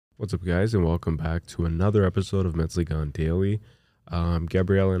What's up, guys, and welcome back to another episode of Mentally Gone Daily.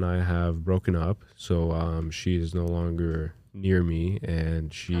 Gabrielle and I have broken up, so she is no longer near me,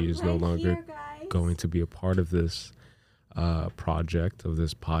 and she is no longer going to be a part of this project, of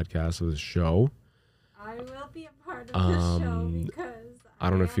this podcast, of this show. I will be a part of this show because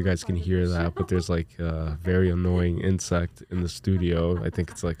I don't know if you guys can hear that, but there's like a very annoying insect in the studio. I think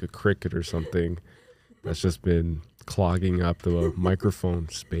it's like a cricket or something that's just been clogging up the microphone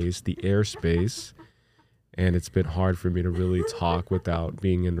space, the air space, and it's been hard for me to really talk without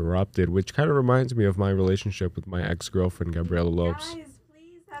being interrupted, which kind of reminds me of my relationship with my ex-girlfriend, Gabriela Lopes. Guys,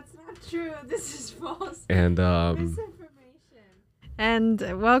 please, that's not true. This is false. And Misinformation. And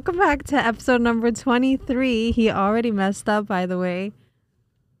welcome back to episode number 23. He already messed up, by the way.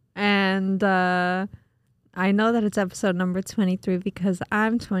 And I know that it's episode number 23 because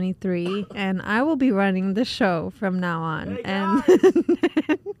I'm 23 and I will be running the show from now on. Hey, and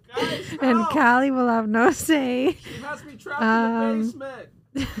guys, and Callie will have no say. She has me trapped in the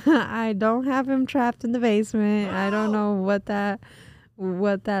basement. I don't have him trapped in the basement. I don't know what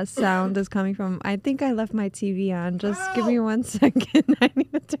that sound is coming from. I think I left my TV on. Just give me 1 second. I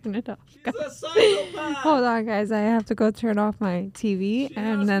need to turn it off. She's a psychopath. Hold on, guys. I have to go turn off my TV She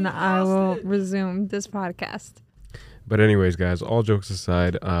and has then me I will hostage. resume this podcast. But anyways, guys, all jokes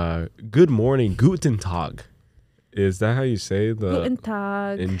aside, good morning, Guten Tag. Is that how you say Guten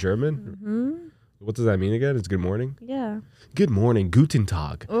Tag. in German? Hmm. What does that mean again? It's good morning? Yeah. Good morning, Guten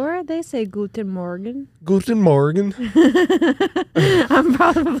Tag. Or they say Guten Morgen. Guten Morgen. I'm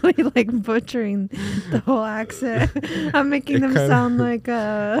probably like butchering the whole accent. I'm making them sound like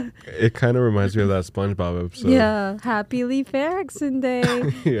It kind of reminds me of that SpongeBob episode. yeah, Happy Leaf Erikson Day.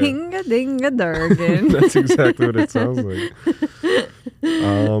 Yeah. Hinga dinga durgan. That's exactly what it sounds like.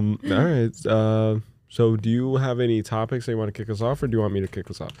 All right. So do you have any topics that you want to kick us off, or do you want me to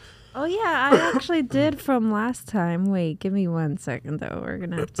kick us off? Oh yeah, I actually did from last time. Wait, give me 1 second though. We're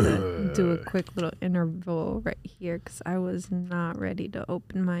gonna have to do a quick little interval right here because I was not ready to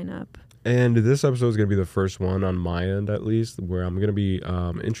open mine up. And this episode is going to be the first one on my end, at least, where I'm going to be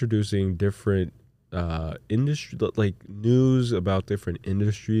introducing different industry, like news about different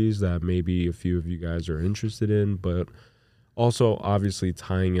industries that maybe a few of you guys are interested in, but also obviously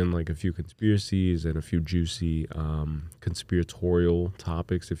tying in like a few conspiracies and a few juicy conspiratorial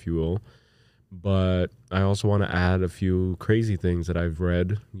topics, if you will. But I also want to add a few crazy things that I've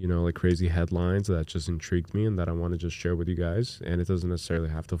read, like crazy headlines that just intrigued me and that I want to just share with you guys. And it doesn't necessarily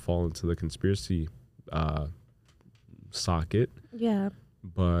have to fall into the conspiracy socket, Yeah.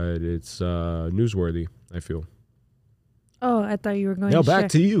 but it's newsworthy, I feel. Oh, I thought you were going Now to back share.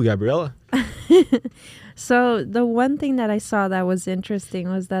 to you, Gabriella. So the one thing that I saw that was interesting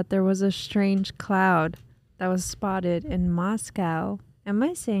was that there was a strange cloud that was spotted in Moscow. Am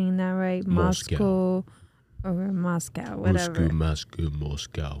I saying that right? Moscow. Or Moscow, whatever.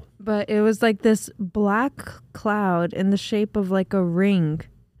 Moscow. But it was like this black cloud in the shape of like a ring.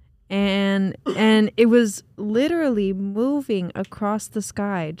 And it was literally moving across the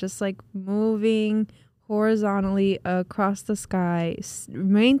sky, just like moving horizontally across the sky,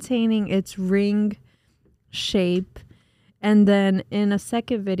 maintaining its ring shape. And then in a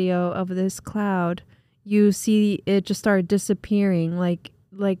second video of this cloud, you see it just start disappearing, like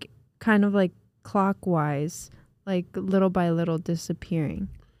kind of like clockwise, like little by little disappearing.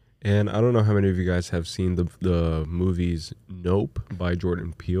 And I don't know how many of you guys have seen the movies Nope by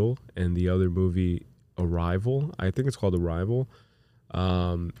Jordan Peele and the other movie Arrival. I think it's called Arrival.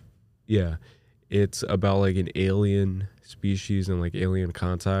 Yeah. It's about like an alien species and like alien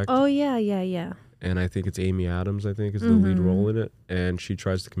contact. Oh, yeah. And I think it's Amy Adams, I think, is the lead role in it. And she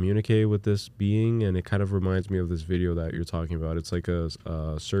tries to communicate with this being, and it kind of reminds me of this video that you're talking about. It's like a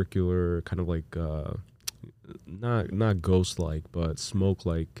circular, kind of like, not ghost-like, but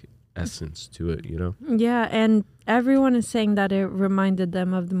smoke-like essence to it, Yeah, and everyone is saying that it reminded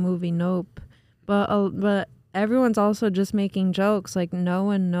them of the movie Nope. But everyone's also just making jokes. Like, no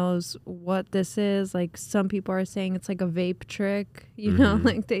one knows what this is. Like, some people are saying it's like a vape trick, know,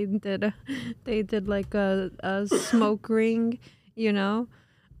 like they did like a smoke ring,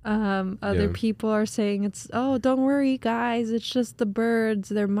 Other people are saying don't worry, guys, it's just the birds.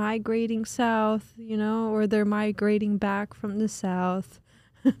 They're migrating south, or they're migrating back from the south.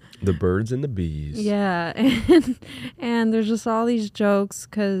 The birds and the bees. Yeah, and there's just all these jokes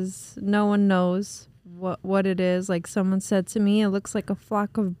because no one knows what it is. Like someone said to me, it looks like a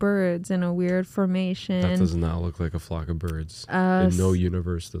flock of birds in a weird formation. That does not look like a flock of birds. In no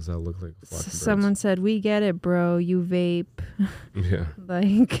universe does that look like a flock of birds. Someone said, we get it, bro, you vape. Yeah.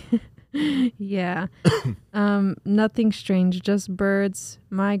 Like, Yeah. Nothing strange, just birds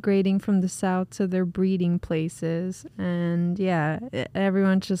migrating from the south to their breeding places. And yeah,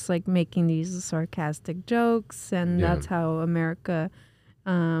 everyone's just like making these sarcastic jokes, and Yeah. that's how America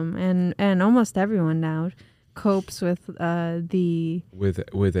and almost everyone now copes with the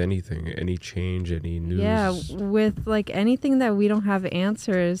With anything, any change, any news. yeah, with like anything that we don't have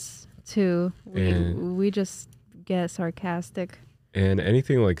answers to, And- we just get sarcastic. And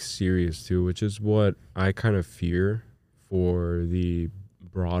anything like serious too, which is what I kind of fear for the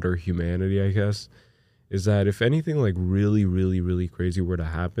broader humanity, I guess, is that if anything like really, really, really crazy were to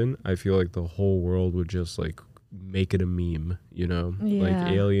happen, I feel like the whole world would just like make it a meme, you know? Like Yeah.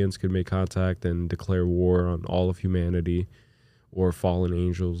 aliens could make contact and declare war on all of humanity, or fallen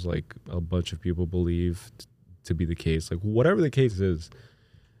angels, like a bunch of people believe to be the case. Like whatever the case is,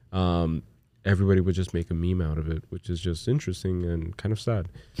 everybody would just make a meme out of it, which is just interesting and kind of sad.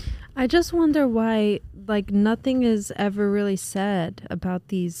 I just wonder why, like, nothing is ever really said about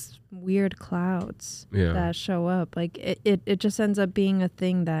these weird clouds Yeah. that show up. Like, it just ends up being a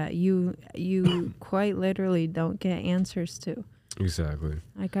thing that you quite literally don't get answers to. Exactly.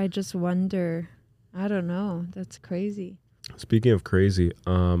 Like, I just wonder. I don't know. That's crazy. Speaking of crazy,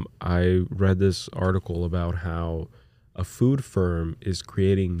 I read this article about how a food firm is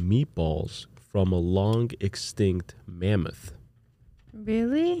creating meatballs from a long extinct mammoth.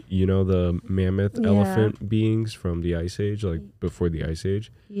 Really? You know the mammoth Yeah. elephant beings from the Ice Age, like before the Ice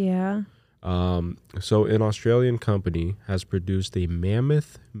Age? Yeah. So an Australian company has produced a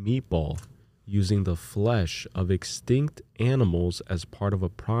mammoth meatball using the flesh of extinct animals as part of a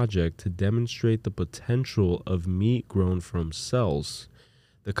project to demonstrate the potential of meat grown from cells.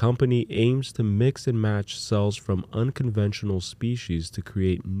 The company aims to mix and match cells from unconventional species to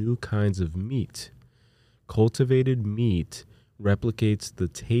create new kinds of meat. Cultivated meat replicates the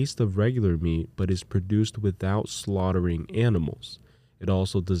taste of regular meat but is produced without slaughtering animals. It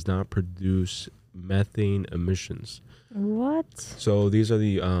also does not produce methane emissions. What? So these are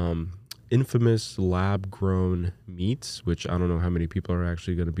the infamous lab-grown meats, which I don't know how many people are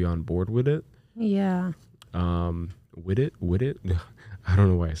actually going to be on board with it. Yeah. With it? I don't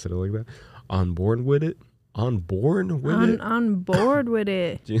know why I said it like that. On board with it? On board with it? On board with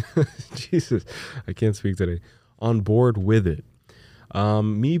it. Jesus, I can't speak today. On board with it.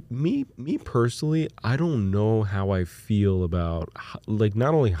 Me personally, I don't know how I feel about like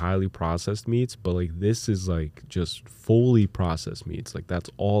not only highly processed meats, but like this is like just fully processed meats. Like that's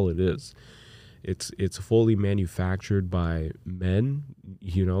all it is. It's fully manufactured by men,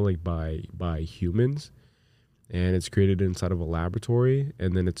 you know, like by humans, and it's created inside of a laboratory,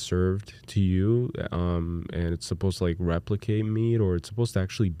 and then it's served to you. And it's supposed to like replicate meat, or it's supposed to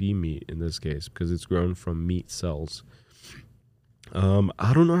actually be meat in this case because it's grown from meat cells.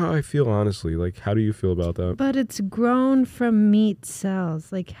 I don't know how I feel, honestly. Like, how do you feel about that? But it's grown from meat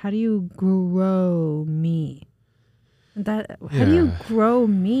cells. Like, how do you grow meat? How do you grow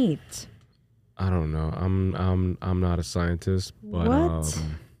meat? I don't know. I'm not a scientist, but What?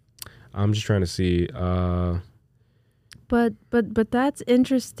 I'm just trying to see. But that's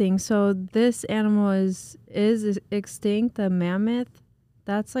interesting. So this animal is extinct, the mammoth.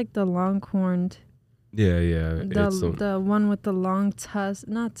 That's like the longhorned. Yeah. It's The one with the long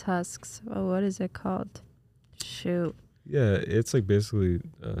not tusks. Oh, what is it called? Shoot. yeah. It's like basically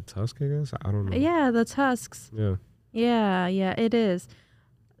tusk, I guess. I don't know. Yeah, the tusks. Yeah. Yeah, it is.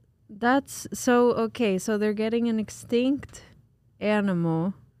 That's so okay. So they're getting an extinct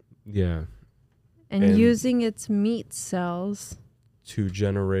animal Yeah. and using its meat cells. To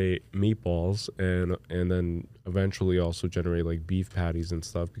generate meatballs and then eventually also generate like beef patties and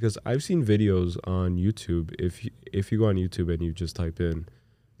stuff, because I've seen videos on YouTube. If you go on YouTube and you just type in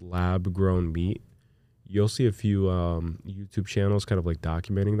lab grown meat, you'll see a few YouTube channels kind of like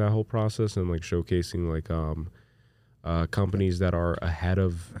documenting that whole process and like showcasing like companies that are ahead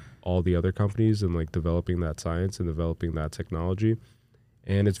of all the other companies and like developing that science and developing that technology.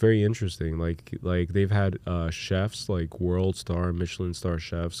 And it's very interesting. Like they've had chefs, like world star, Michelin star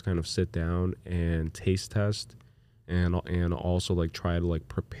chefs, kind of sit down and taste test, and also like try to like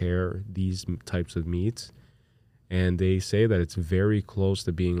prepare these types of meats. And they say that it's very close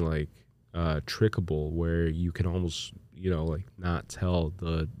to being like trickable, where you can almost like not tell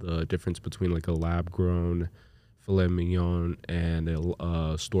the difference between like a lab grown filet mignon and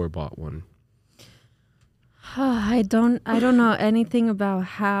a store bought one. I don't know anything about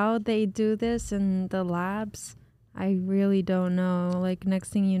how they do this in the labs. I really don't know. Like next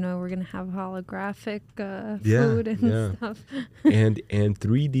thing you know, we're gonna have holographic food and stuff. and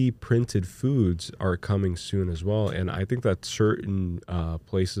 3D printed foods are coming soon as well. And I think that certain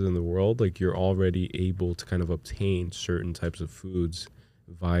places in the world, like you're already able to kind of obtain certain types of foods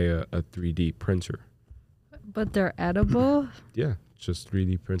via a 3D printer. But they're edible. Yeah, it's just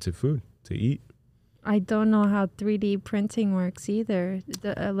 3D printed food to eat. I don't know how 3D printing works either.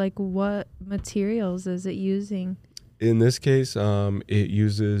 Like, what materials is it using? In this case, it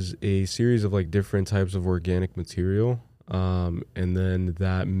uses a series of like different types of organic material, and then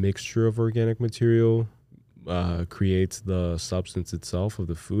that mixture of organic material creates the substance itself of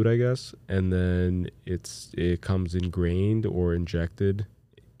the food, I guess, and then it comes ingrained or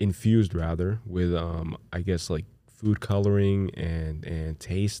infused rather, with I guess like food coloring and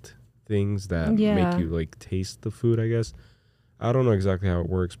taste things that make you like taste the food, I guess. I don't know exactly how it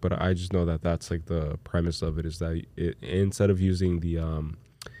works, but I just know that that's like the premise of it, is that instead of using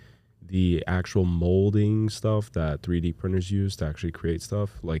the actual molding stuff that 3D printers use to actually create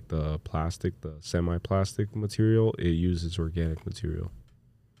stuff, like the semi-plastic material, it uses organic material.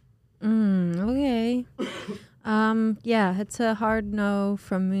 Okay. Yeah, it's a hard no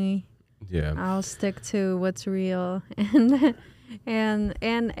from me. Yeah. I'll stick to what's real. And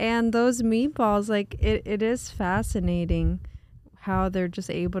those meatballs, like it is fascinating how they're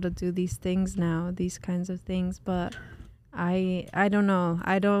just able to do these things now, these kinds of things, but I don't know.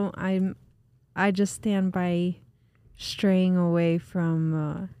 I just stand by straying away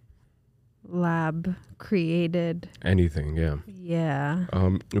from lab created Anything, yeah. Yeah.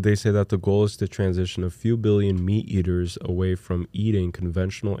 They say that the goal is to transition a few billion meat eaters away from eating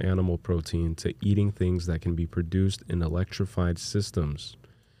conventional animal protein to eating things that can be produced in electrified systems.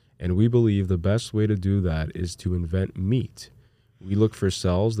 And we believe the best way to do that is to invent meat. We look for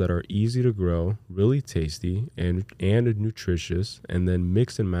cells that are easy to grow, really tasty, and nutritious, and then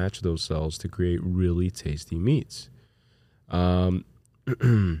mix and match those cells to create really tasty meats.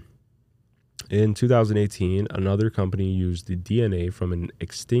 In 2018, another company used the DNA from an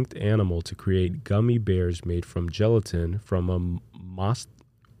extinct animal to create gummy bears made from gelatin from a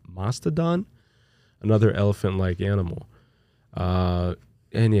mastodon, another elephant-like animal. And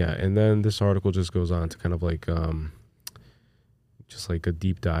then this article just goes on to kind of like just like a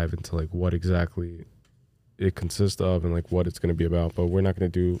deep dive into like what exactly it consists of and like what it's going to be about. But we're not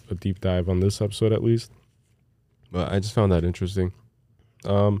going to do a deep dive on this episode, at least. But I just found that interesting.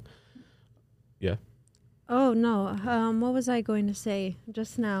 Yeah. Oh no. What was I going to say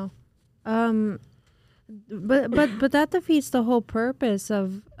just now? But that defeats the whole purpose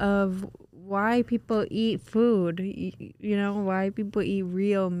of why people eat food. You know, why people eat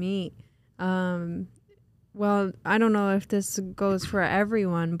real meat. Well, I don't know if this goes for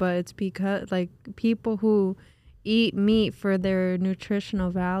everyone, but it's because like people who eat meat for their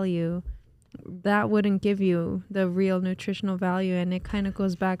nutritional value, that wouldn't give you the real nutritional value. And it kind of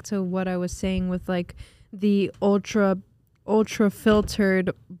goes back to what I was saying with like the ultra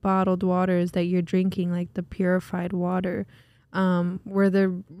filtered bottled waters that you're drinking, like the purified water, where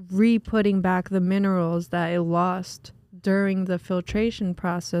they're re-putting back the minerals that it lost during the filtration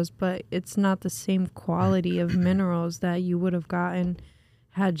process, but it's not the same quality of minerals that you would have gotten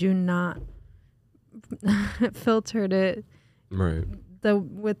had you not filtered it. Right.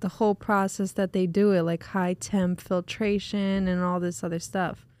 With the whole process that they do it, like high temp filtration and all this other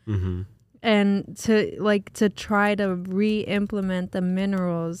stuff. Mm-hmm. And to try to re-implement the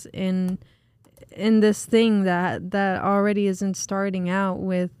minerals in this thing that already isn't starting out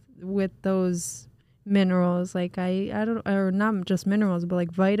with those minerals, like I don't, or not just minerals, but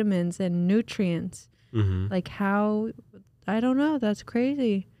like vitamins and nutrients. Mm-hmm. Like how, I don't know, that's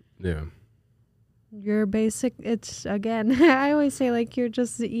crazy. Yeah. You're basic, it's again, I always say like you're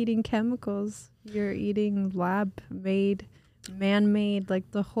just eating chemicals. You're eating lab-made, man-made. Like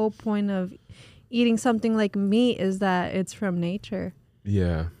the whole point of eating something like meat is that it's from nature.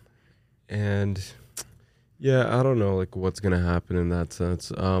 Yeah. And yeah, I don't know like what's going to happen in that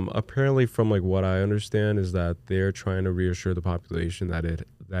sense. Apparently from like what I understand is that they're trying to reassure the population that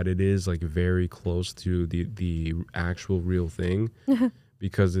it is like very close to the actual real thing.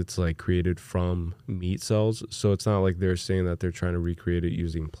 Because it's like created from meat cells. So it's not like they're saying that they're trying to recreate it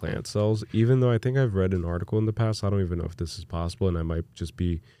using plant cells, even though I think I've read an article in the past. I don't even know if this is possible, and I might just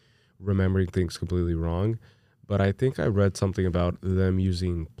be remembering things completely wrong. But I think I read something about them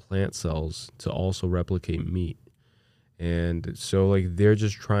using plant cells to also replicate meat. And so like they're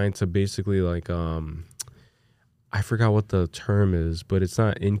just trying to basically like, I forgot what the term is, but it's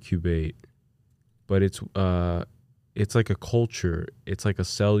not incubate, but it's like a culture. It's like a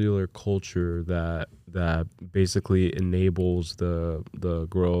cellular culture that basically enables the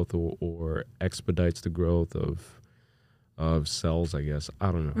growth or expedites the growth of cells, I guess.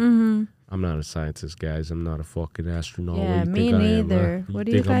 I don't know. Mm-hmm. I'm not a scientist, guys. I'm not a fucking astronaut. Yeah, What do you me think I am, neither. huh? What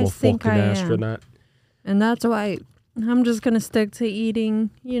do you I'm a guys think fucking I am? astronaut? And that's why I'm just gonna stick to eating,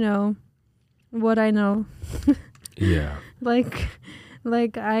 what I know. Yeah. Like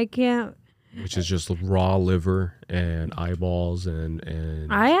I can't. Which is just raw liver and eyeballs and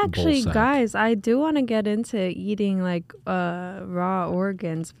I actually, ballsack. guys, I do want to get into eating like raw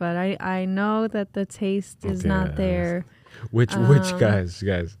organs, but I know that the taste is not Okay. there. Which guys,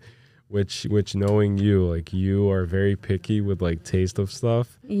 which knowing you, like you are very picky with like taste of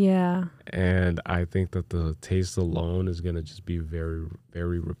stuff, Yeah. and I think that the taste alone is gonna just be very,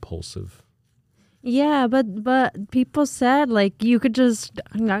 very repulsive. Yeah, but people said like you could just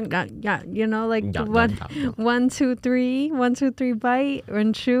like one, two, three bite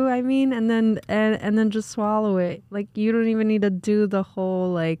and chew. I mean, and then just swallow it. Like you don't even need to do the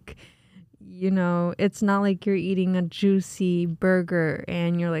whole like, it's not like you're eating a juicy burger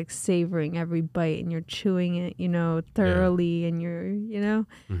and you're like savoring every bite and you're chewing it, thoroughly, and you're,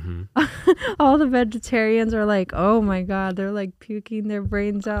 Mm-hmm. all the vegetarians are like, oh my God, they're like puking their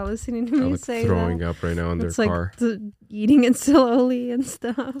brains out listening to me Like say throwing that. up right now in It's their like car. Eating it slowly and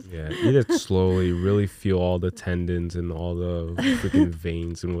stuff. Yeah, eat it slowly. Really feel all the tendons and all the freaking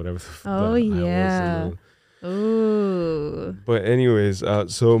veins and whatever. Oh, yeah. Ooh. But anyways,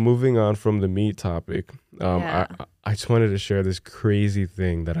 so moving on from the meat topic, Yeah. I just wanted to share this crazy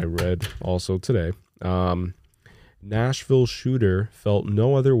thing that I read also today. Nashville shooter felt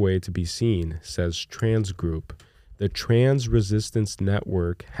no other way to be seen, says trans group. The Trans Resistance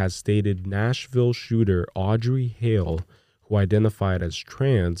Network has stated Nashville shooter Audrey Hale, who identified as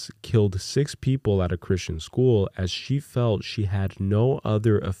trans, killed 6 people at a Christian school as she felt she had no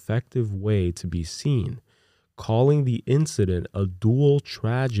other effective way to be seen, calling the incident a dual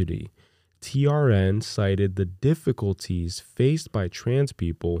tragedy. TRN cited the difficulties faced by trans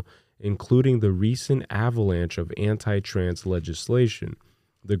people, including the recent avalanche of anti-trans legislation.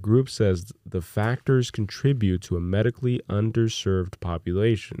 The group says the factors contribute to a medically underserved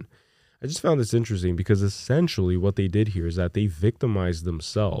population. I just found this interesting because essentially what they did here is that they victimized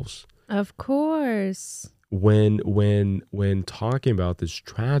themselves. Of course. When talking about this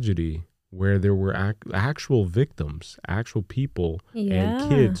tragedy where there were actual victims, actual people and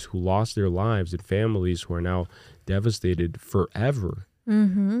kids who lost their lives and families who are now devastated forever.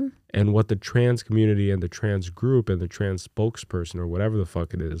 Mm-hmm. And what the trans community and the trans group and the trans spokesperson or whatever the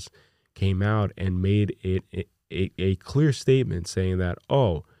fuck it is came out and made it a clear statement saying that,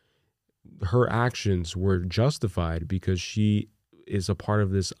 oh, her actions were justified because she is a part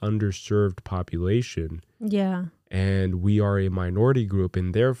of this underserved population. Yeah. And we are a minority group,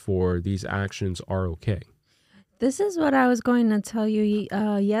 and therefore these actions are okay. This is what I was going to tell you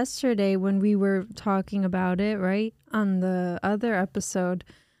yesterday when we were talking about it, right? On the other episode.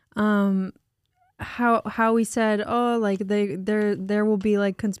 How we said, oh, like there will be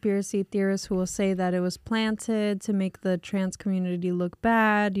like conspiracy theorists who will say that it was planted to make the trans community look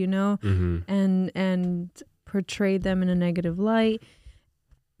bad, Mm-hmm. and portray them in a negative light.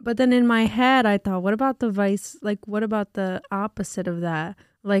 But then in my head, I thought, what about what about the opposite of that?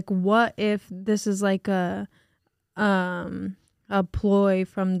 Like, what if this is like a ploy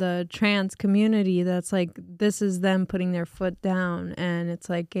from the trans community that's like, this is them putting their foot down and it's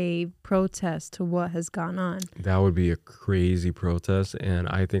like a protest to what has gone on. That would be a crazy protest. And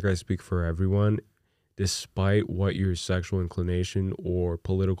I think I speak for everyone, despite what your sexual inclination or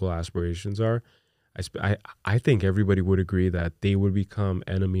political aspirations are. I think everybody would agree that they would become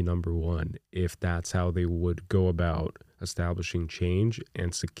enemy number one if that's how they would go about establishing change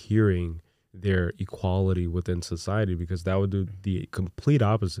and securing their equality within society, because that would do the complete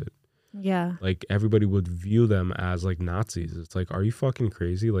opposite. Yeah. Like everybody would view them as like Nazis. It's like, are you fucking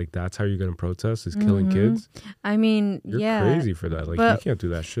crazy? Like that's how you're going to protest is killing kids? I mean, You're crazy for that. Like but, you can't do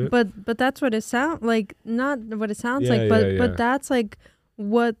that shit. But that's what it sounds like. Not what it sounds Yeah, like, but that's like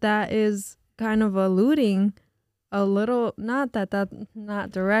what that is kind of alluding a little, not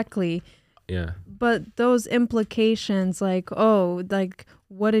directly. Yeah. But those implications, like, oh, like,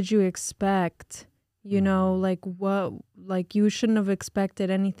 what did you expect? Like what, like you shouldn't have expected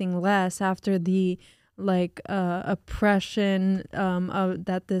anything less after the like oppression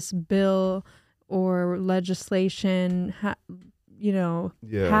that this bill or legislation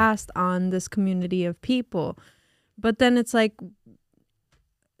passed on this community of people. But then it's like,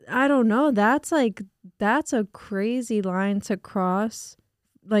 I don't know, that's a crazy line to cross,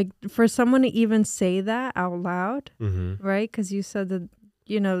 like for someone to even say that out loud, Mm-hmm. right? Because you said that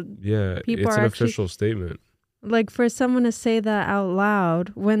Yeah, people it's are an actually official statement. like, for someone to say that out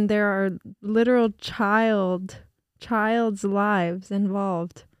loud when there are literal child's lives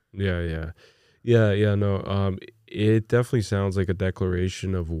involved. Yeah. No, it definitely sounds like a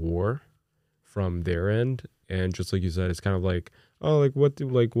declaration of war from their end, and just like you said, it's kind of like, oh, what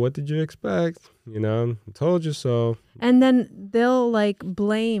did you expect? I told you so. And then they'll like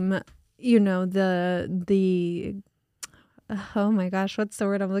blame, the oh my gosh, what's the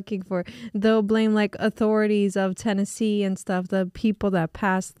word I'm looking for? They'll blame like authorities of Tennessee and stuff, the people that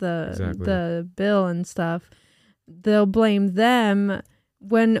passed Exactly. the bill and stuff. They'll blame them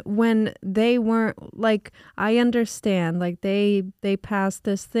when they weren't, like, I understand, like they passed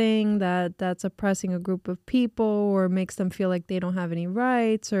this thing that's oppressing a group of people or makes them feel like they don't have any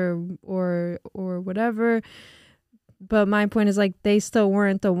rights or whatever. But my point is, like, they still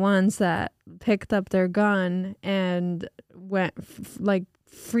weren't the ones that picked up their gun and went like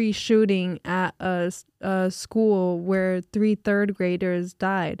free shooting at a school where 3 third graders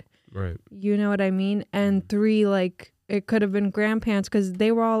died. Right. You know what I mean? And 3, like, it could have been grandparents because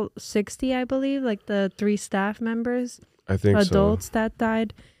they were all 60, I believe, like the 3 staff members. I think Adults so. that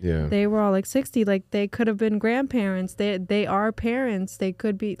died. Yeah. They were all like 60. Like, they could have been grandparents. They are parents. They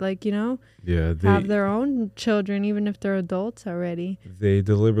could be like, Yeah. have their own children, even if they're adults already. They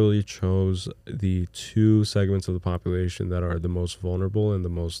deliberately chose the 2 segments of the population that are the most vulnerable and the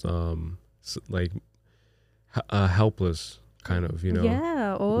most helpless, kind of,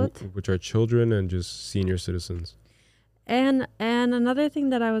 Yeah, old. which are children and just senior citizens. And another thing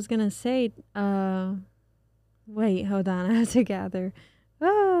that I was gonna say, wait, hold on, I have to gather.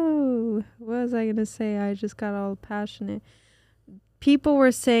 Oh, what was I gonna say? I just got all passionate. People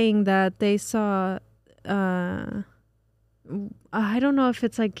were saying that they saw, I don't know if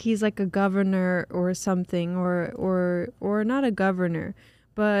it's like he's like a governor or something, or not a governor,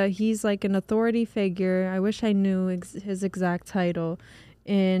 but he's like an authority figure. I wish I knew his exact title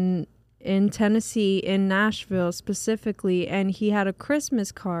in Tennessee, in Nashville specifically, and he had a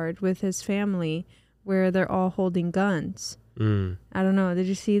Christmas card with his family where they're all holding guns. I don't know. Did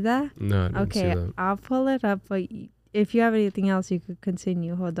you see that? No, I didn't see that. I'll pull it up, but if you have anything else, you could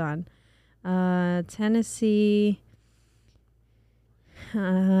continue. Hold on. Tennessee.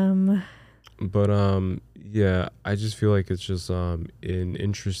 But yeah, I just feel like it's just an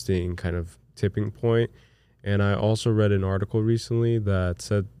interesting kind of tipping point. And I also read an article recently that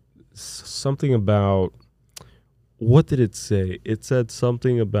said something about, what did it say? It said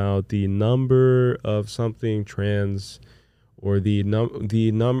something about the number of something trans, or the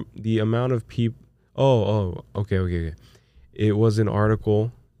amount of people. Okay. It was an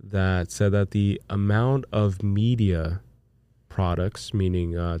article that said that the amount of media products,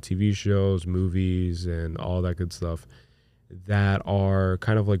 meaning TV shows, movies, and all that good stuff, that are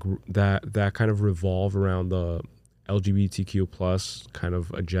kind of like that kind of revolve around the LGBTQ plus kind of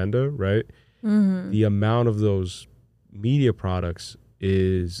agenda, right? Mm-hmm. The amount of those media products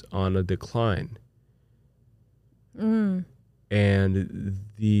is on a decline. And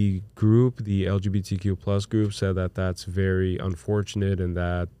the LGBTQ plus group, said that that's very unfortunate and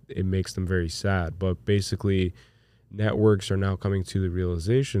that it makes them very sad. But basically, networks are now coming to the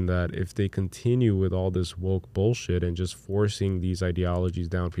realization that if they continue with all this woke bullshit and just forcing these ideologies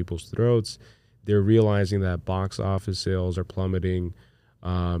down people's throats, they're realizing that box office sales are plummeting.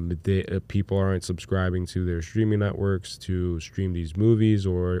 People aren't subscribing to their streaming networks to stream these movies,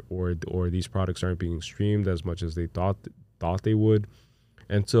 or these products aren't being streamed as much as they thought they would.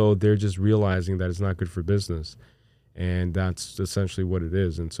 And so they're just realizing that it's not good for business. And that's essentially what it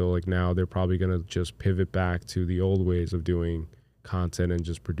is. And so, like, now they're probably going to just pivot back to the old ways of doing content and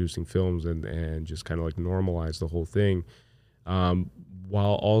just producing films and just kind of like normalize the whole thing,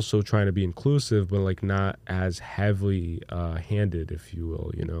 while also trying to be inclusive, but like not as heavily handed, if you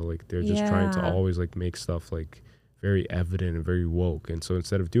will. Like, they're just trying to always like make stuff like very evident and very woke. And so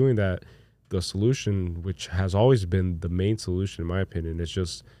instead of doing that, the solution, which has always been the main solution in my opinion, is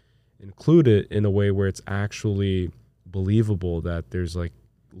just include it in a way where it's actually believable that there's like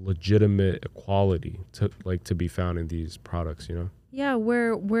legitimate equality to be found in these products, Yeah,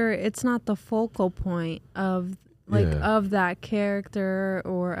 where it's not the focal point of of that character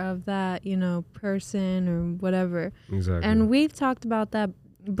or of that, person or whatever. Exactly. And we've talked about that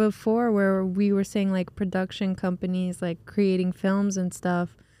before, where we were saying like production companies like creating films and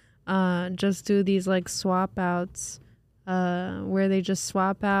stuff just do these like swap outs, where they just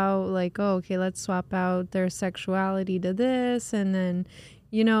swap out like, oh, okay, let's swap out their sexuality to this, and then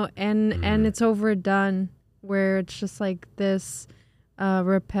and it's overdone, where it's just like this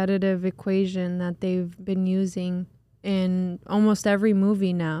repetitive equation that they've been using in almost every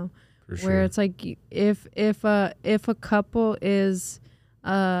movie now, For sure. where it's like if a couple is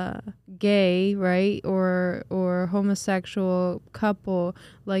gay, right, or homosexual couple,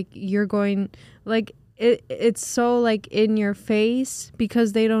 like you're going like it's so like in your face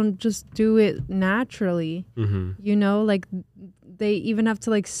because they don't just do it naturally. Mm-hmm. You know, like they even have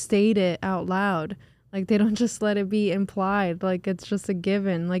to like state it out loud. Like they don't just let it be implied. Like it's just a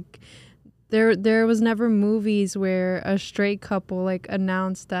given. Like there was never movies where a straight couple like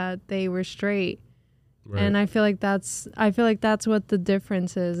announced that they were straight. Right. And I feel like that's what the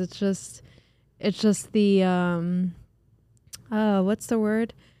difference is. It's just the what's the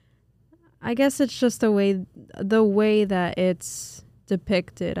word? I guess it's just the way that it's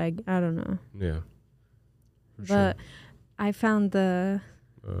depicted. I don't know. Yeah. For But I found the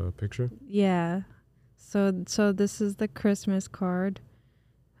picture. yeah. So this is the Christmas card.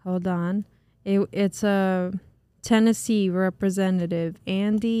 Hold on. It's a Tennessee representative,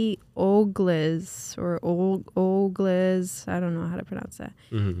 Andy Ogles or Ogles. I don't know how to pronounce that.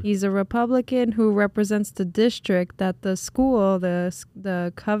 Mm-hmm. He's a Republican who represents the district that the school,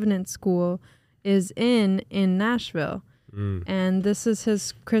 the Covenant School, is in Nashville. Mm. And this is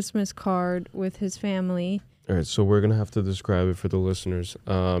his Christmas card with his family. All right, so we're gonna have to describe it for the listeners.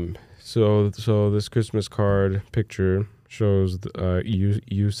 So this Christmas card picture shows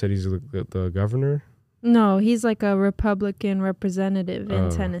you said he's the governor. No, he's like a Republican representative in Oh,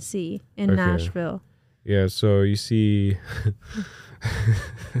 Tennessee, in okay. Nashville. Yeah, so you see,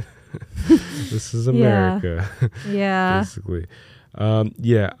 this is America, Yeah. basically.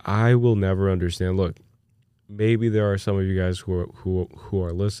 Yeah, I will never understand. Look, maybe there are some of you guys who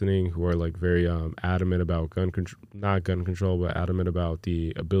are listening who are like very adamant about gun control, not gun control, but adamant about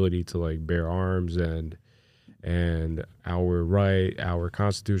the ability to like bear arms and our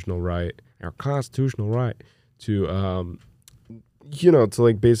constitutional right to to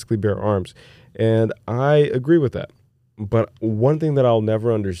like basically bear arms. And I agree with that. But one thing that I'll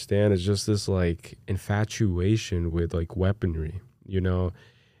never understand is just this like infatuation with like weaponry,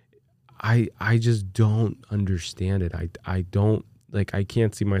 I just don't understand it. I don't like, I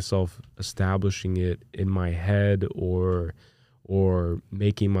can't see myself establishing it in my head or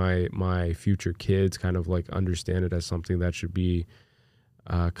making my future kids kind of like understand it as something that should be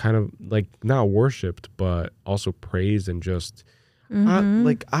kind of like not worshipped, but also praised and just I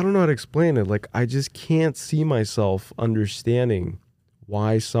don't know how to explain it. Like, I just can't see myself understanding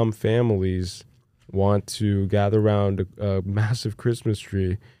why some families want to gather around a massive Christmas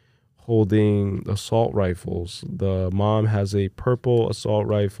tree holding assault rifles. The mom has a purple assault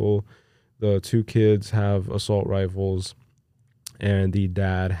rifle. The two kids have assault rifles. And the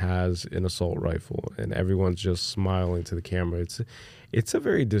dad has an assault rifle. And everyone's just smiling to the camera. It's a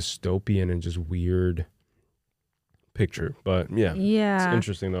very dystopian and just weird picture. But yeah. It's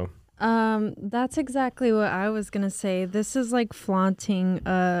interesting though. That's exactly what I was gonna say. This is like flaunting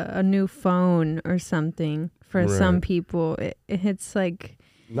a new phone or something for some people. It's like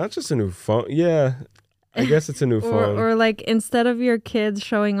not just a new phone. Yeah, I guess it's a new phone. Or like instead of your kids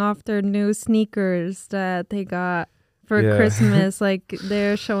showing off their new sneakers that they got for Christmas, like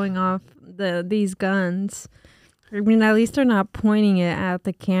they're showing off these guns. I mean, at least they're not pointing it at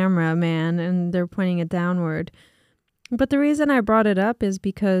the camera, man, and they're pointing it downward. But the reason I brought it up is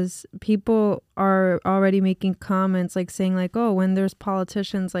because people are already making comments like saying like, oh, when there's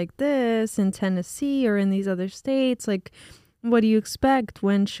politicians like this in Tennessee or in these other states, like, what do you expect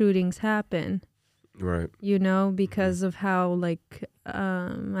when shootings happen? Right. Because of how like,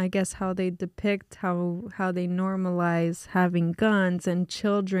 I guess how they depict, how they normalize having guns and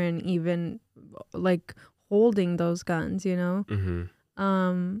children even like holding those guns,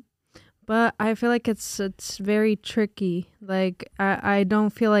 Mm-hmm. But I feel like it's very tricky. Like I don't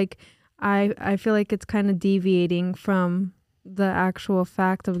feel like I feel like it's kind of deviating from the actual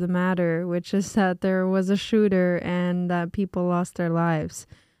fact of the matter, which is that there was a shooter and that people lost their lives.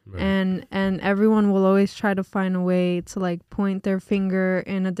 Right. And everyone will always try to find a way to like point their finger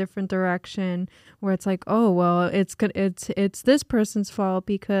in a different direction where it's like, oh, well, it's this person's fault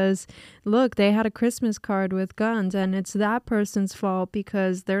because look, they had a Christmas card with guns, and it's that person's fault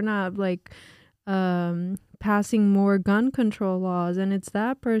because they're not like passing more gun control laws, and it's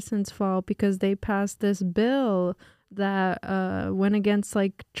that person's fault because they passed this bill that went against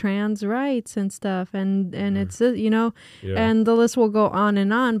like trans rights and stuff, and it's and the list will go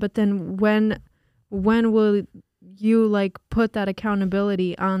on, but then when will you like put that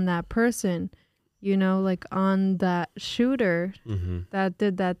accountability on that person, like on that shooter that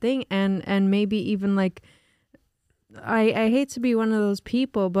did that thing, and maybe even like I hate to be one of those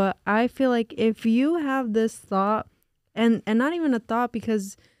people, but I feel like if you have this thought and not even a thought,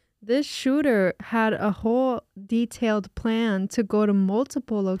 because this shooter had a whole detailed plan to go to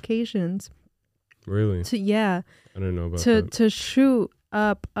multiple locations Really? to yeah I didn't know about that. to shoot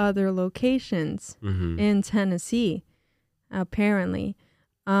up other locations Mm-hmm. in Tennessee, apparently.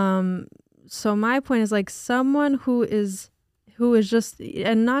 So my point is, like, someone who is just,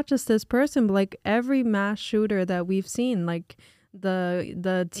 and not just this person, but like every mass shooter that we've seen, like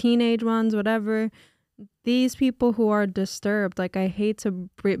the teenage ones, whatever, these people who are disturbed, like, I hate to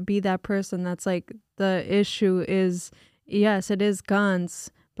be that person that's like, the issue is, yes, it is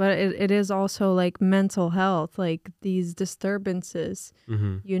guns, but it is also like mental health, like these disturbances,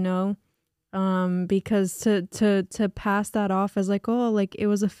 Mm-hmm. you know. Because to pass that off as like, oh, like it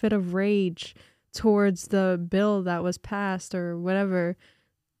was a fit of rage towards the bill that was passed or whatever,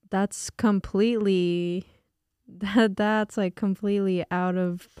 that's completely that's like completely out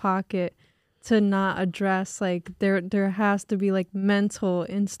of pocket, to not address, like, there has to be like mental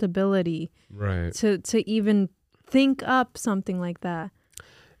instability Right. to even think up something like that.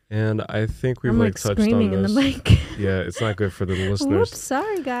 And I think we've I'm like touched on screaming in the this. mic. Yeah, it's not good for the Whoops, listeners.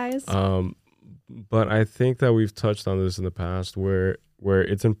 sorry guys. But I think that we've touched on this in the past, where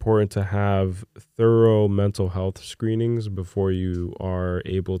it's important to have thorough mental health screenings before you are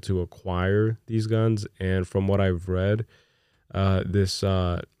able to acquire these guns. And from what I've read, this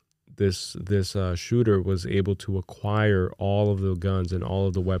shooter was able to acquire all of the guns and all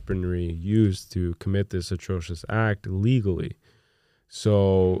of the weaponry used to commit this atrocious act legally.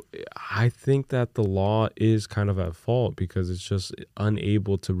 So I think that the law is kind of at fault because it's just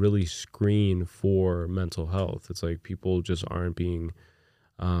unable to really screen for mental health. It's like people just aren't being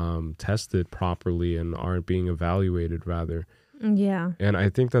tested properly and aren't being evaluated, rather. Yeah. And I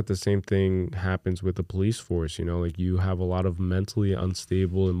think that the same thing happens with the police force. You know, like you have a lot of mentally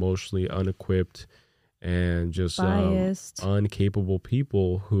unstable, emotionally unequipped, and just Biased. uncapable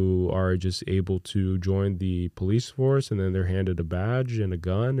people who are just able to join the police force, and then they're handed a badge and a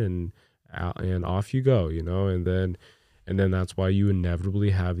gun, and off you go, you know. And then that's why you inevitably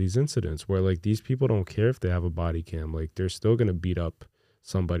have these incidents where, like, these people don't care if they have a body cam. Like, they're still gonna beat up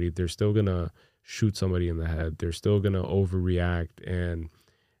somebody, they're still gonna shoot somebody in the head, they're still gonna overreact and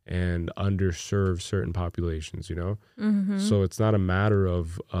underserve certain populations, you know. Mm-hmm. So it's not a matter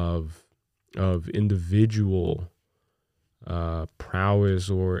of individual prowess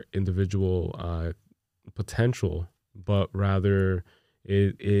or individual potential, but rather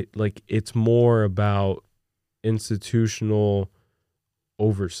it's more about institutional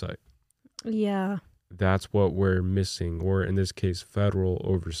oversight. Yeah. That's what we're missing, or in this case, federal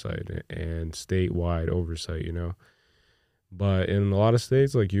oversight and statewide oversight, you know. But in a lot of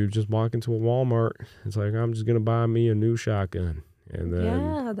states, like, you just walk into a Walmart, it's like, I'm just gonna buy me a new shotgun. And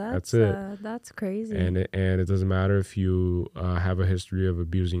then that's it. That's crazy. And it doesn't matter if you have a history of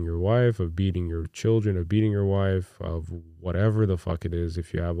abusing your wife, of beating your children, of beating your wife, of whatever the fuck it is.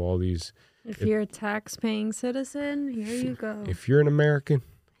 If you have all these, if you're a tax-paying citizen, here you go. If you're an American,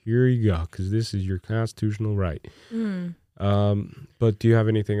 here you go, because this is your constitutional right. But do you have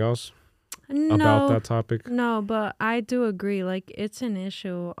anything else about that topic? No, but I do agree. Like, it's an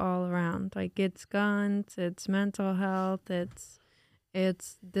issue all around. Like, it's guns, it's mental health, it's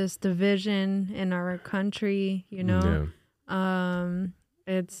this division in our country, you know. Yeah.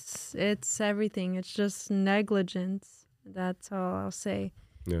 It's everything. It's just negligence. That's all I'll say.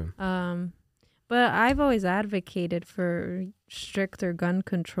 Yeah. But I've always advocated for stricter gun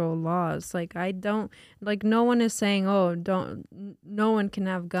control laws. Like, I don't, like, no one is saying, oh, no one can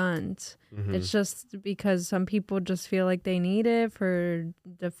have guns. Mm-hmm. It's just because some people just feel like they need it for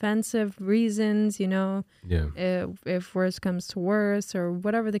defensive reasons, you know. Yeah. If worse comes to worse, or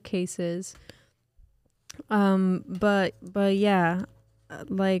whatever the case is. But yeah,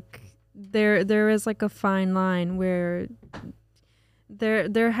 like, there is like a fine line where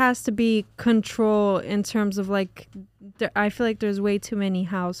there has to be control in terms of, like, I feel like there's way too many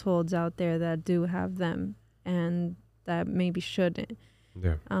households out there that do have them and that maybe shouldn't.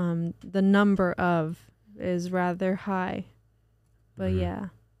 Yeah. The number of is rather high. But yeah.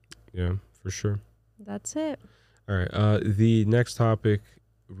 Yeah, for sure. That's it. All right. The next topic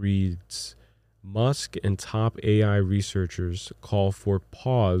reads, Musk and top AI researchers call for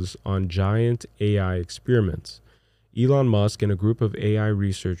pause on giant AI experiments. Elon Musk and a group of AI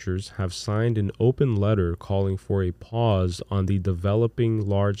researchers have signed an open letter calling for a pause on the developing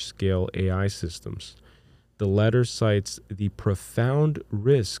large-scale AI systems. The letter cites the profound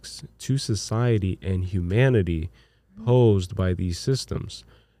risks to society and humanity posed by these systems,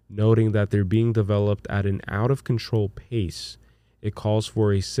 noting that they're being developed at an out-of-control pace It calls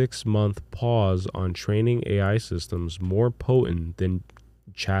for a 6-month pause on training AI systems more potent than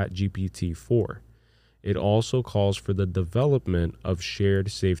ChatGPT 4. It also calls for the development of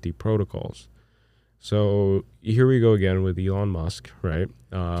shared safety protocols. So here we go again with Elon Musk, right?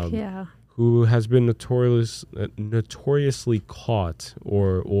 Yeah. Who has been notoriously caught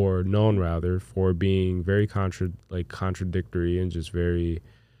or known rather for being very contradictory and just very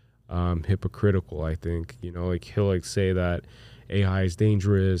hypocritical. I think like he'll like say that AI is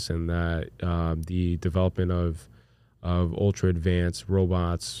dangerous and that the development of ultra advanced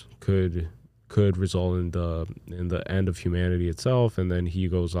robots could result in the end of humanity itself, and then he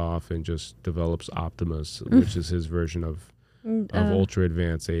goes off and just develops Optimus, which is his version of ultra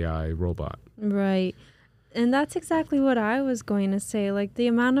advanced AI robot. Right. And that's exactly what I was going to say. Like, the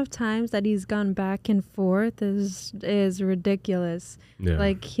amount of times that he's gone back and forth is ridiculous. Yeah.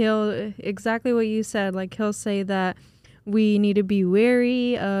 Like, exactly what you said, like he'll say that we need to be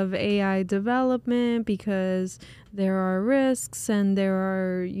wary of AI development because there are risks and there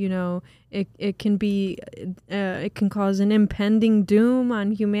are, it can cause an impending doom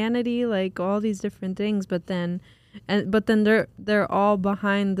on humanity, like all these different things. But then they're all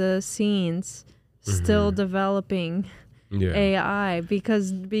behind the scenes still developing AI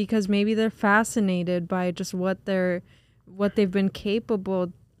because maybe they're fascinated by just what they've been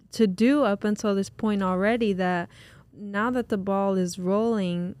capable to do up until this point already, that now that the ball is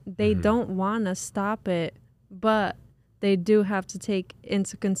rolling, they don't want to stop it, but they do have to take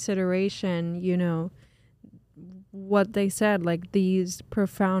into consideration, what they said, like these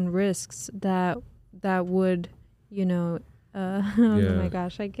profound risks that would, oh my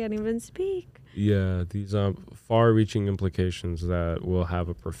gosh, I can't even speak. Yeah, these far-reaching implications that will have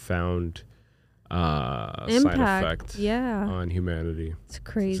a profound side effect on humanity. It's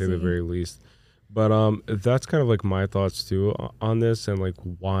crazy, to say the very least. But that's kind of like my thoughts too on this, and like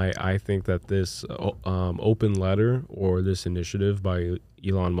why I think that this open letter or this initiative by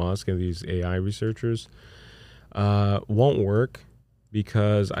Elon Musk and these AI researchers won't work,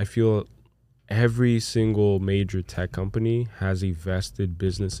 because I feel every single major tech company has a vested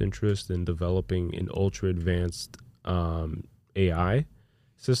business interest in developing an ultra advanced AI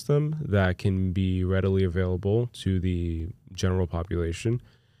system that can be readily available to the general population,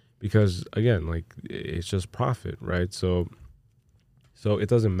 because again, like, it's just profit, right? So it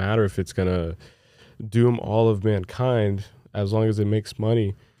doesn't matter if it's gonna doom all of mankind, as long as it makes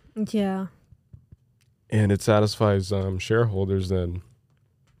money and it satisfies shareholders, then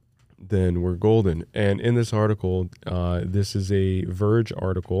we're golden. And in this article, this is a Verge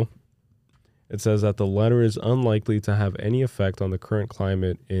article. It says that the letter is unlikely to have any effect on the current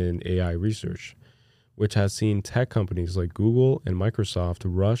climate in AI research, which has seen tech companies like Google and Microsoft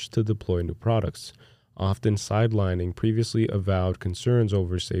rush to deploy new products, often sidelining previously avowed concerns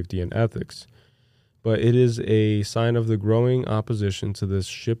over safety and ethics. But it is a sign of the growing opposition to this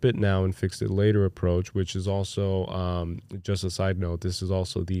ship it now and fix it later approach, which is also, just a side note, this is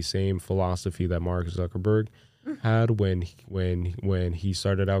also the same philosophy that Mark Zuckerberg had when he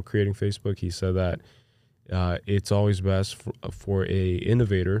started out creating Facebook. He said that it's always best for a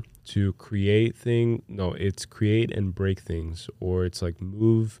innovator to create and break things, or it's like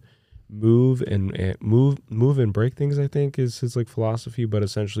move and break things, I think is his like philosophy. But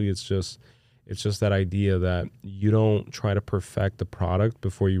essentially it's just that idea that you don't try to perfect the product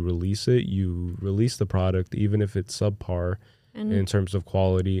before you release it. You release the product even if it's subpar in terms of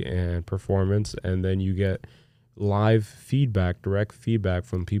quality and performance, and then you get live feedback, direct feedback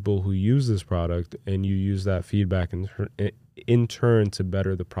from people who use this product, and you use that feedback in turn to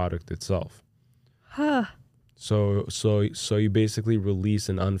better the product itself. So you basically release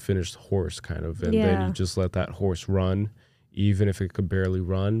an unfinished horse, kind of, and then you just let that horse run, even if it could barely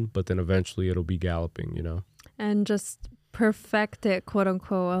run, but then eventually it'll be galloping, and just perfect it, quote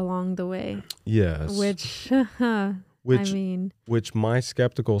unquote, along the way. Yes. Which my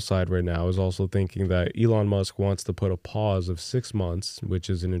skeptical side right now is also thinking that Elon Musk wants to put a pause of 6 months,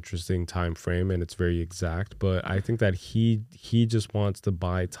 which is an interesting time frame, and it's very exact. But I think that he just wants to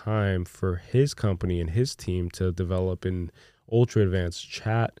buy time for his company and his team to develop an ultra advanced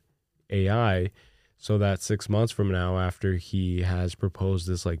chat AI, so that 6 months from now, after he has proposed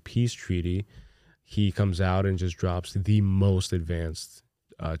this like peace treaty, he comes out and just drops the most advanced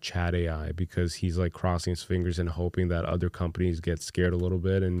chat AI, because he's like crossing his fingers and hoping that other companies get scared a little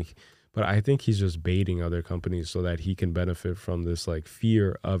bit. But I think he's just baiting other companies so that he can benefit from this like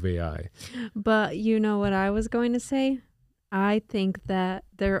fear of AI. But you know what I was going to say? I think that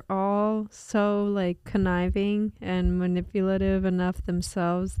they're all so like conniving and manipulative enough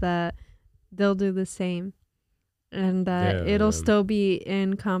themselves that they'll do the same. and that Yeah, it'll man. still be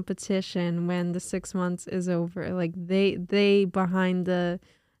in competition when the 6 months is over. Like they behind the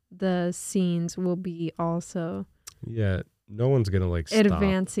scenes will be also Yeah, no one's gonna like stop.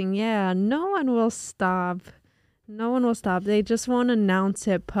 advancing. Yeah, no one will stop. No one will stop. They just won't announce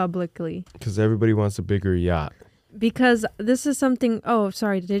it publicly. Because everybody wants a bigger yacht. Because this is something. Oh,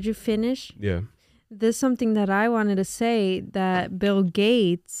 sorry. Did you finish? Yeah. This is something that I wanted to say, that Bill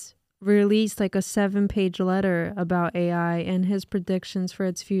Gates released like a 7-page letter about AI and his predictions for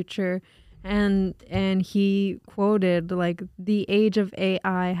its future. And he quoted like, the age of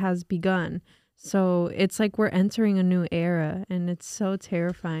AI has begun. So it's like we're entering a new era, and it's so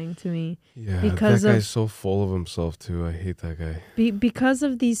terrifying to me. Yeah, Because that guy's so full of himself too. I hate that guy. Because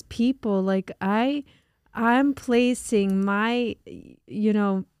of these people. Like I'm placing my,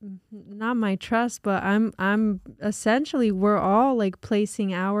 not my trust, but I'm essentially, we're all like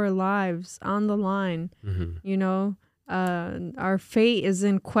placing our lives on the line. Our fate is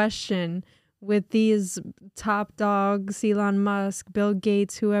in question with these top dogs, Elon Musk, Bill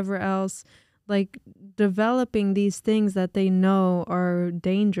Gates, whoever else, like developing these things that they know are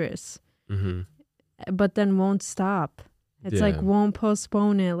dangerous, but then won't stop. It's like won't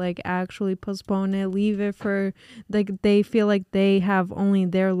postpone it, like actually postpone it, leave it for, like they feel like they have only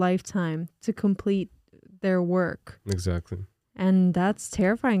their lifetime to complete their work. Exactly. And that's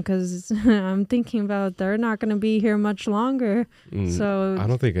terrifying, because I'm thinking about they're not going to be here much longer. So I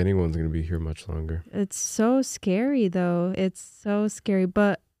don't think anyone's going to be here much longer. It's so scary, though. It's so scary.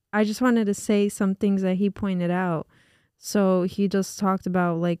 But I just wanted to say some things that he pointed out. So he just talked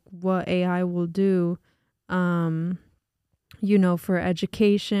about like what AI will do, for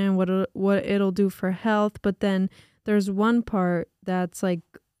education, what it'll do for health. But then there's one part that's like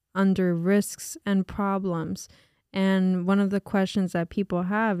under risks and problems. And one of the questions that people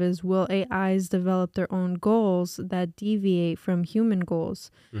have is, will AIs develop their own goals that deviate from human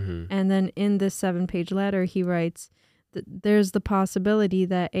goals? And then in this 7-page letter, he writes, there's the possibility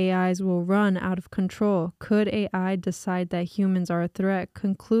that AIs will run out of control. Could AI decide that humans are a threat,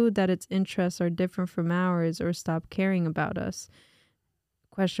 conclude that its interests are different from ours, or stop caring about us? ?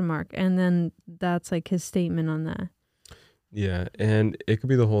 And then that's like his statement on that. Yeah, and it could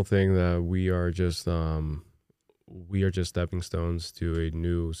be the whole thing that we are just stepping stones to a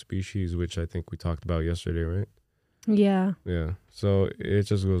new species, which I think we talked about yesterday, right? Yeah. Yeah. So it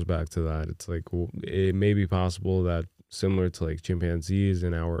just goes back to that. It's like, it may be possible that similar to like chimpanzees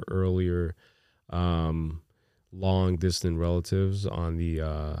and our earlier long distant relatives on the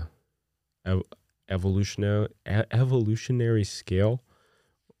evolutionary scale,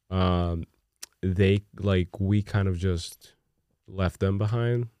 we kind of just left them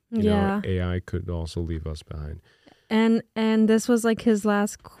behind. You know, AI could also leave us behind. And this was like his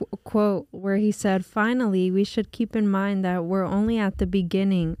last quote, where he said, finally, we should keep in mind that we're only at the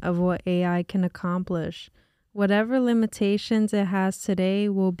beginning of what AI can accomplish. Whatever limitations it has today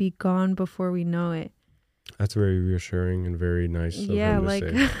will be gone before we know it. That's very reassuring and very nice of him to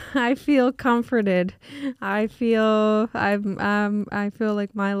say. I feel comforted. I feel like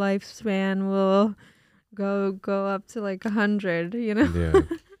my lifespan will go up to like 100, Yeah.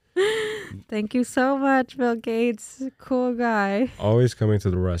 Thank you so much, Bill Gates. Cool guy. Always coming to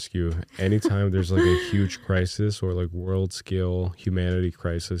the rescue. Anytime there's like a huge crisis or like world scale humanity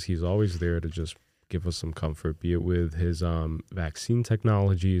crisis, he's always there to just give us some comfort, be it with his vaccine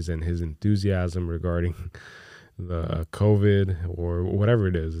technologies and his enthusiasm regarding the COVID or whatever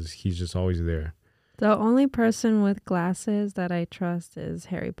it is. He's just always there. The only person with glasses that I trust is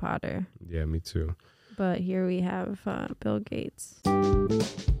Harry Potter. Yeah, me too. But here we have Bill Gates.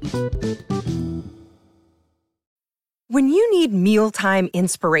 When you need mealtime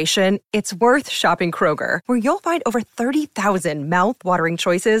inspiration, it's worth shopping Kroger, where you'll find over 30,000 mouth-watering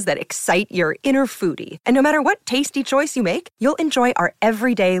choices that excite your inner foodie. And no matter what tasty choice you make, you'll enjoy our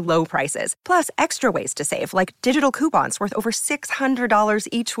everyday low prices, plus extra ways to save, like digital coupons worth over $600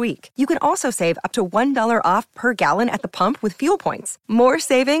 each week. You can also save up to $1 off per gallon at the pump with fuel points. More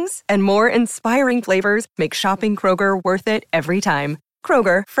savings and more inspiring flavors make shopping Kroger worth it every time.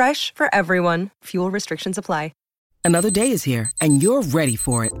 Kroger, fresh for everyone. Fuel restrictions apply. Another day is here, and you're ready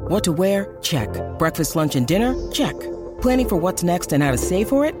for it. What to wear? Check. Breakfast, lunch, and dinner? Check. Planning for what's next and how to save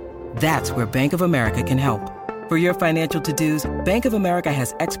for it? That's where Bank of America can help. For your financial to-dos, Bank of America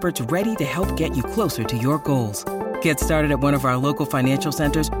has experts ready to help get you closer to your goals. Get started at one of our local financial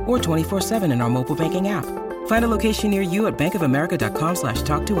centers or 24/7 in our mobile banking app. Find a location near you at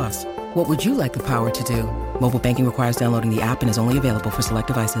bankofamerica.com/talktous. What would you like the power to do? Mobile banking requires downloading the app and is only available for select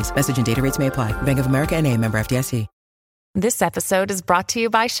devices. Message and data rates may apply. Bank of America N.A., member FDIC. This episode is brought to you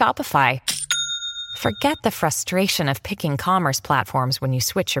by Shopify. Forget the frustration of picking commerce platforms when you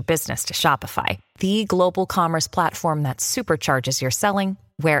switch your business to Shopify, the global commerce platform that supercharges your selling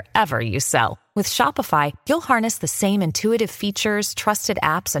wherever you sell. With Shopify, you'll harness the same intuitive features, trusted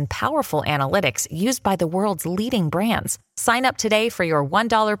apps, and powerful analytics used by the world's leading brands. Sign up today for your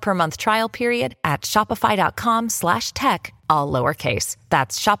 $1 per month trial period at shopify.com/tech, all lowercase.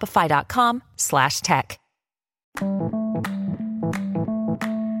 That's shopify.com/tech.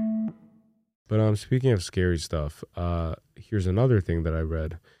 But speaking of scary stuff, here's another thing that I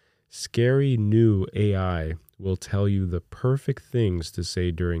read. Scary new AI will tell you the perfect things to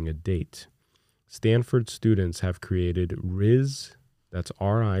say during a date. Stanford students have created Riz, that's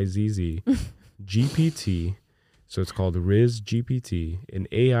R-I-Z-Z, GPT, so it's called Riz GPT, an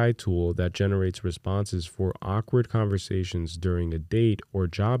AI tool that generates responses for awkward conversations during a date or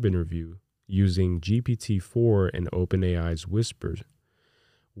job interview using GPT-4 and OpenAI's Whispers.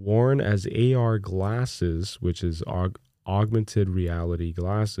 Worn as AR glasses, which is augmented reality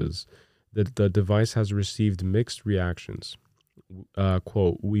glasses, the device has received mixed reactions.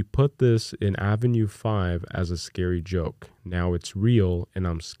 Quote, "We put this in Avenue 5 as a scary joke. Now it's real and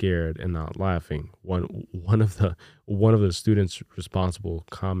I'm scared and not laughing," one of the students responsible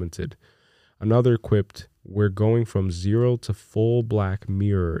commented. Another quipped, "We're going from zero to full Black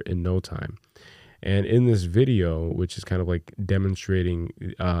Mirror in no time." And in this video, which is kind of like demonstrating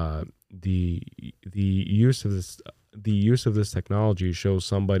the use of this technology, shows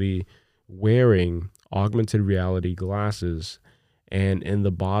somebody wearing augmented reality glasses, and in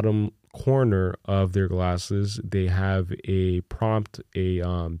the bottom corner of their glasses, they have a prompt, a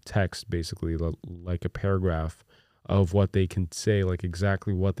text, basically like a paragraph of what they can say, like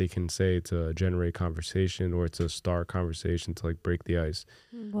exactly what they can say to generate conversation or to start conversation, to like break the ice.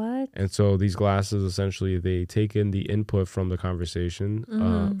 What? And so these glasses, essentially, they take in the input from the conversation,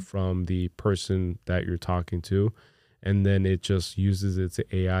 from the person that you're talking to, and then it just uses its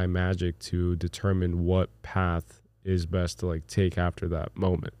AI magic to determine what path is best to like take after that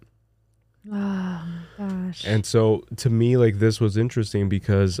moment. Oh my gosh. And so to me, like, this was interesting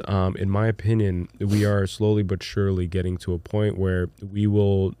because in my opinion, we are slowly but surely getting to a point where we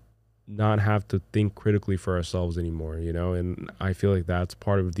will not have to think critically for ourselves anymore, you know? And I feel like that's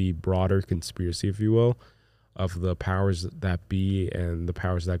part of the broader conspiracy, if you will, of the powers that be and the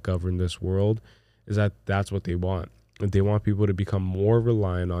powers that govern this world, is that that's what they want. They want people to become more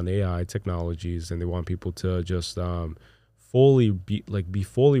reliant on AI technologies, and they want people to just be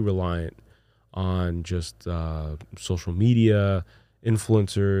fully reliant on just social media,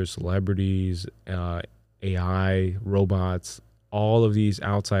 influencers, celebrities, AI, robots, all of these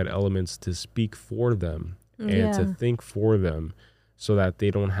outside elements to speak for them and to think for them, so that they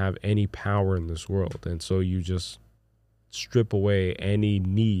don't have any power in this world. And so you just strip away any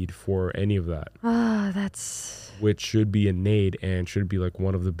need for any of that. Which should be innate and should be like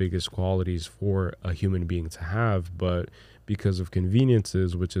one of the biggest qualities for a human being to have. But because of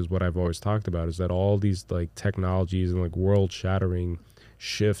conveniences, which is what I've always talked about, is that all these like technologies and like world shattering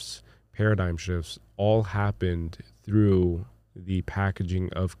shifts, paradigm shifts, all happened through the packaging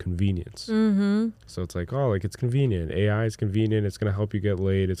of convenience. So it's like, oh, like, it's convenient. AI is convenient. It's going to help you get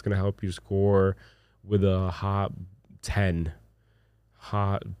laid. It's going to help you score with a hot 10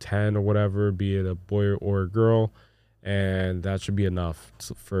 or whatever, be it a boy or a girl. And that should be enough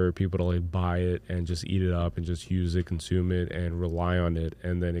for people to like buy it and just eat it up and just use it, consume it, and rely on it.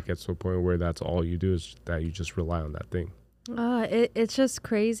 And then it gets to a point where that's all you do, is that you just rely on that thing. It's just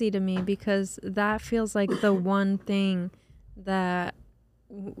crazy to me, because that feels like the one thing that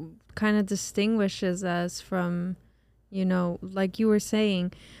kind of distinguishes us from, you know, like you were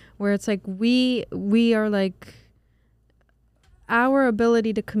saying, where it's like we are like, our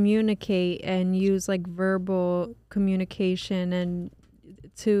ability to communicate and use like verbal communication and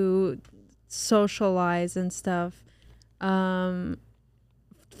to socialize and stuff, for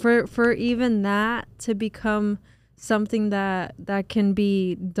even that to become something that can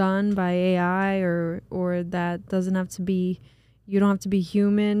be done by AI, or that doesn't have to be, you don't have to be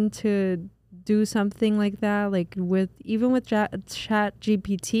human to do something like that, like even with chat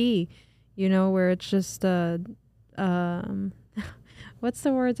GPT, you know, where it's just what's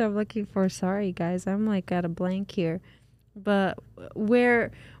the words I'm looking for? Sorry, guys, I'm like at a blank here. But where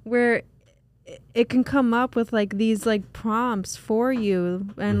it can come up with like these like prompts for you,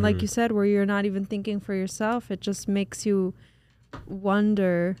 and like you said, where you're not even thinking for yourself. It just makes you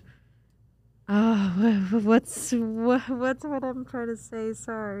wonder. What's what I'm trying to say?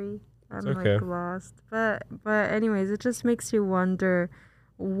 Sorry, I'm like lost. But anyways, it just makes you wonder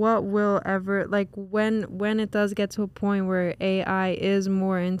what will ever, like, when it does get to a point where AI is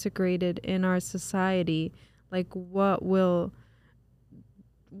more integrated in our society, like what will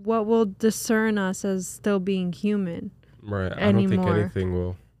discern us as still being human Right. I don't anymore? think anything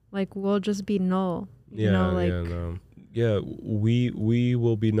will. Like we'll just be null. Yeah. You know, like yeah. No. Yeah. We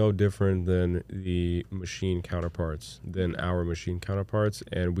will be no different than the machine counterparts, than our machine counterparts,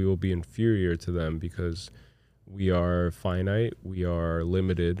 and we will be inferior to them because we are finite. We are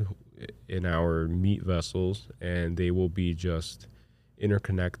limited in our meat vessels, and they will be just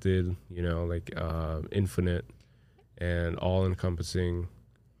interconnected. You know, like infinite and all encompassing.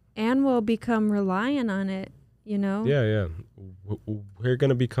 and we'll become reliant on it, you know? Yeah. We're going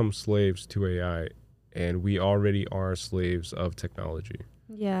to become slaves to AI, and we already are slaves of technology.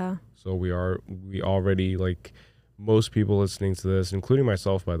 Yeah. So we already, like, most people listening to this, including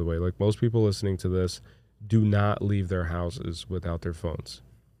myself, by the way, like most people listening to this do not leave their houses without their phones.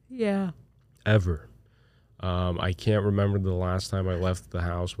 Yeah. Ever. I can't remember the last time I left the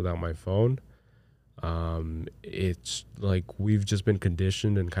house without my phone. It's like we've just been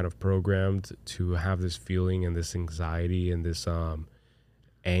conditioned and kind of programmed to have this feeling and this anxiety and this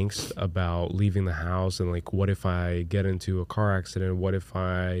angst about leaving the house, and like, what if I get into a car accident? What if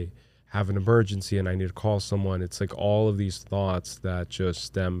I have an emergency and I need to call someone? It's like all of these thoughts that just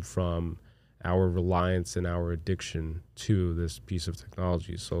stem from our reliance and our addiction to this piece of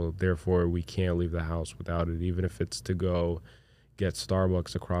technology. So therefore we can't leave the house without it, even if it's to go get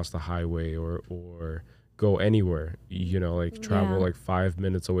Starbucks across the highway or go anywhere, you know, like travel like 5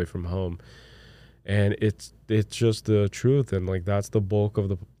 minutes away from home. And it's just the truth. And like, that's the bulk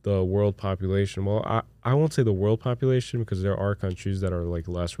of the world population. Well, I won't say the world population, because there are countries that are like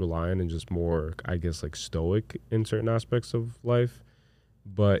less reliant and just more, I guess, like stoic in certain aspects of life.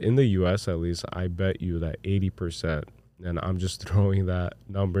 But in the US, at least, I bet you that 80%, and I'm just throwing that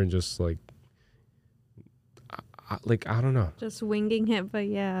number and just like I don't know. Just winging it, but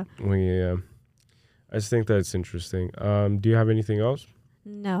yeah. Well, yeah. I just think that's interesting. Do you have anything else?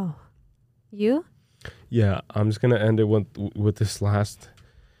 No. You? Yeah, I'm just gonna end it with this last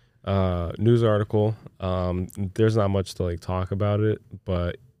news article. There's not much to like talk about it,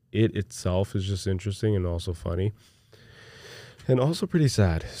 but it itself is just interesting and also funny, and also pretty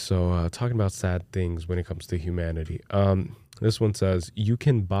sad. So talking about sad things when it comes to humanity. This one says you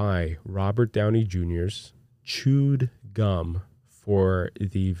can buy Robert Downey Jr.'s chewed gum for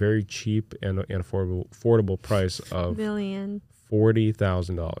the very cheap and affordable price of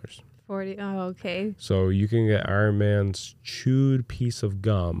 $40,000. 40. Oh, okay. So you can get Iron Man's chewed piece of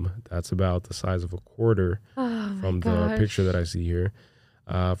gum that's about the size of a quarter from the picture that I see here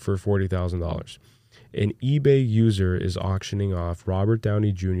for $40,000. An eBay user is auctioning off Robert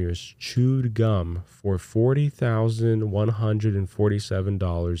Downey Jr.'s chewed gum for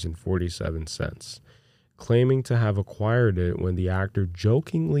 $40,147.47, claiming to have acquired it when the actor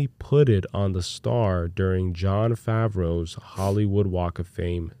jokingly put it on the star during Jon Favreau's Hollywood Walk of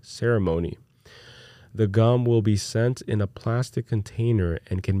Fame ceremony. The gum will be sent in a plastic container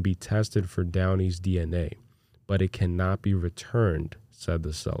and can be tested for Downey's DNA, but it cannot be returned, said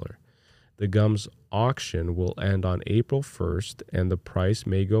the seller. The gum's auction will end on April 1st, and the price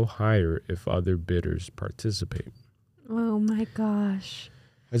may go higher if other bidders participate. Oh my gosh.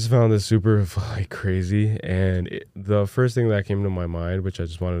 I just found this super like crazy, and the first thing that came to my mind, which I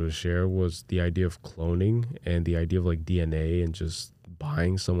just wanted to share, was the idea of cloning and the idea of like DNA and just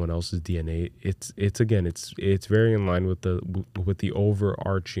buying someone else's DNA. It's very in line with the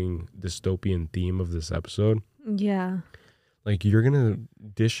overarching dystopian theme of this episode. Yeah. Like, you're gonna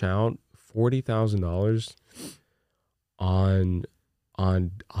dish out $40,000 on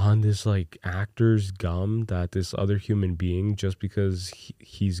this like actor's gum that this other human being, just because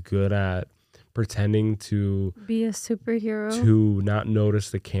he's good at pretending to be a superhero, to not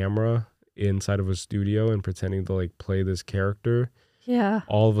notice the camera inside of a studio and pretending to like play this character. Yeah.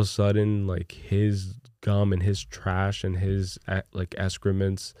 All of a sudden, like, his gum and his trash and his like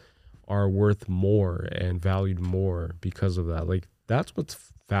excrements are worth more and valued more because of that. Like, that's what's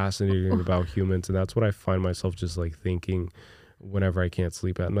fascinating about humans, and that's what I find myself just like thinking whenever I can't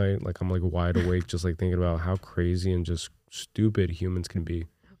sleep at night. Like, I'm like wide awake just like thinking about how crazy and just stupid humans can be,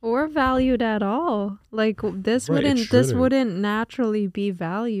 or valued at all. Like, this wouldn't naturally be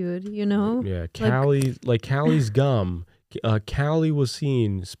valued, you know? Yeah. Callie's gum. Callie was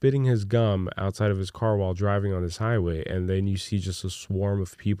seen spitting his gum outside of his car while driving on this highway, and then you see just a swarm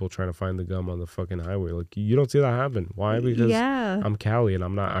of people trying to find the gum on the fucking highway. Like, you don't see that happen. Why? Because I'm Callie and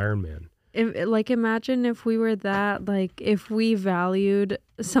I'm not Iron Man. Imagine if we were that, like, if we valued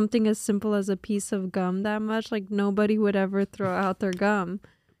something as simple as a piece of gum that much, like, nobody would ever throw out their gum.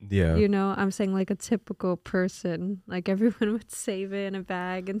 Yeah. You know, I'm saying like a typical person, like everyone would save it in a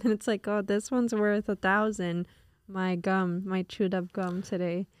bag, and then it's like, oh, this one's worth 1,000. My gum, my chewed up gum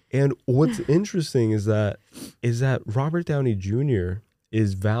today. And what's interesting is that Robert Downey Jr.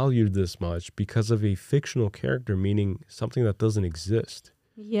 is valued this much because of a fictional character, meaning something that doesn't exist.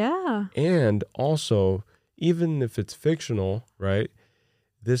 Yeah. And also, even if it's fictional, right,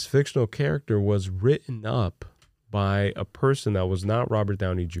 this fictional character was written up by a person that was not Robert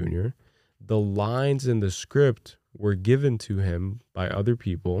Downey Jr. The lines in the script were given to him by other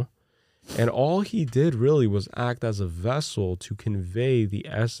people. And all he did really was act as a vessel to convey the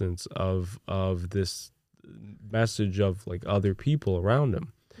essence of this message of like other people around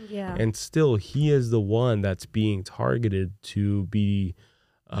him. Yeah. And still, he is the one that's being targeted to be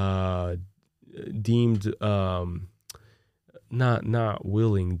deemed not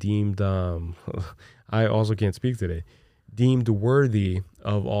willing, deemed I also can't speak today, deemed worthy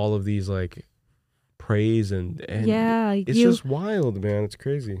of all of these like praise and yeah, it's just wild, man. It's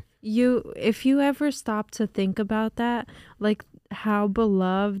crazy. If you ever stop to think about that, like how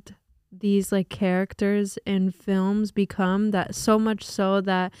beloved these like characters in films become, that so much so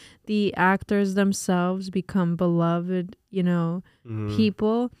that the actors themselves become beloved, you know,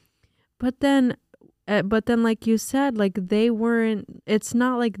 people. But then like you said, like it's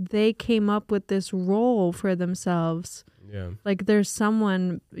not like they came up with this role for themselves. Yeah. Like there's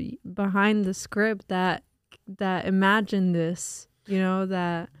someone behind the script that imagined this, you know,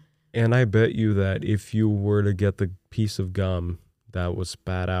 that. And I bet you that if you were to get the piece of gum that was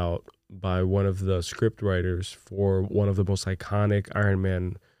spat out by one of the script writers for one of the most iconic Iron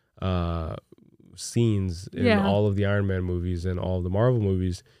Man scenes in all of the Iron Man movies and all of the Marvel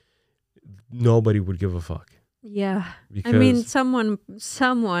movies, nobody would give a fuck. Yeah. Because I mean,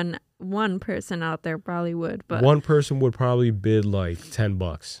 one person out there probably would, but one person would probably bid like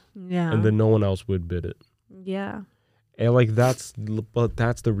 $10. Yeah. And then no one else would bid it. Yeah. And like that's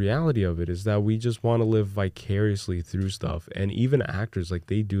the reality of it, is that we just want to live vicariously through stuff. And even actors, like,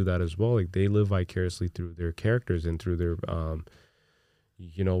 they do that as well. Like, they live vicariously through their characters and through their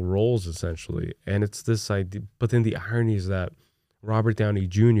roles, essentially. And it's this idea, but then the irony is that Robert Downey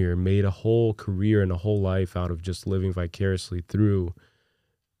Jr. made a whole career and a whole life out of just living vicariously through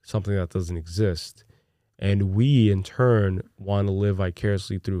something that doesn't exist. And we, in turn, want to live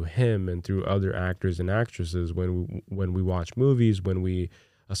vicariously through him and through other actors and actresses when we watch movies, when we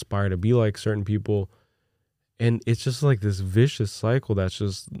aspire to be like certain people. And it's just like this vicious cycle that's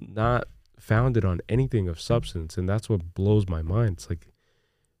just not founded on anything of substance. And that's what blows my mind. It's like,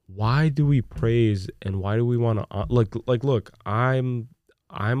 why do we praise and why do we want to look, I'm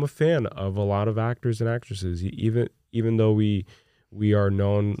a fan of a lot of actors and actresses, even though we are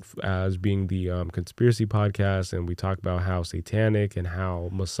known as being the conspiracy podcast, and we talk about how satanic and how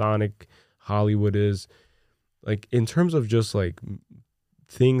Masonic Hollywood is. Like, in terms of just like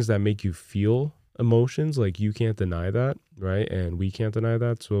things that make you feel emotions, like, you can't deny that, right? And we can't deny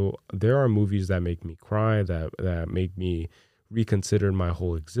that. So there are movies that make me cry, that make me reconsider my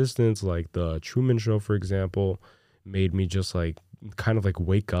whole existence. Like The Truman Show, for example, made me just like kind of like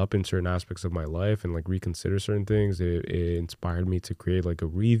wake up in certain aspects of my life and like reconsider certain things. It inspired me to create like a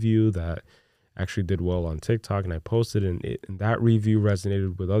review that actually did well on TikTok, and I posted it, and that review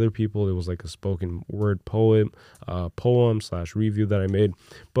resonated with other people. It was like a spoken word poem / review that I made.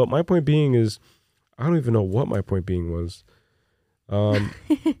 But my point being is, I don't even know what my point being was.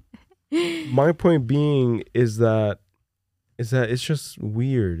 My point being is that it's just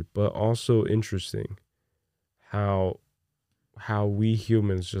weird, but also interesting how we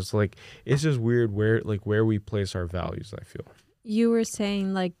humans just like, it's just weird where we place our values, I feel. You were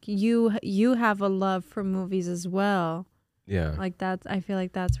saying like you have a love for movies as well. Yeah. Like that's, I feel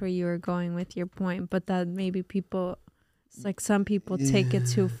like that's where you were going with your point, but that maybe people, it's like some people take it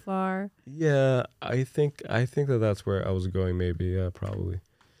too far. Yeah, I think that that's where I was going, maybe. Yeah, probably.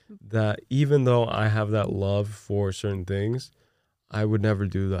 That even though I have that love for certain things, I would never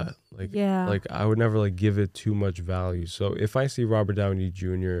do that. Like, yeah. Like, I would never like give it too much value. So if I see Robert Downey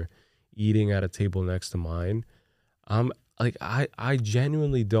Jr. eating at a table next to mine, I'm like, I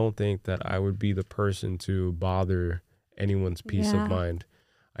genuinely don't think that I would be the person to bother anyone's peace of mind.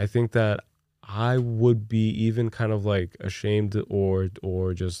 I think that I would be even kind of like ashamed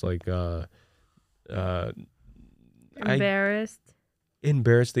or just like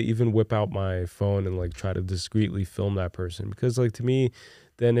embarrassed to even whip out my phone and like try to discreetly film that person, because like to me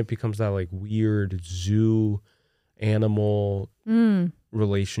then it becomes that like weird zoo animal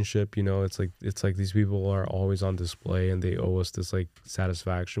relationship, you know. It's like these people are always on display and they owe us this like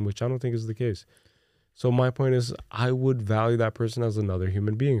satisfaction, which I don't think is the case. So my point is, I would value that person as another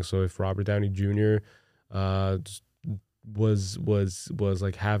human being. So if Robert Downey Jr. Was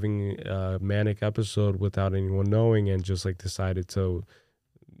like having a manic episode without anyone knowing and just like decided to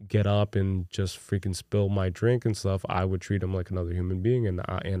get up and just freaking spill my drink and stuff, I would treat him like another human being, and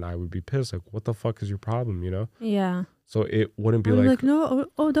I would be pissed. Like, what the fuck is your problem, you know? Yeah. So it wouldn't be I'm like no,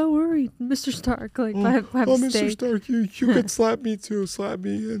 don't worry, Mr. Stark. Like, I have Mr. steak. Stark, you could slap me too. Slap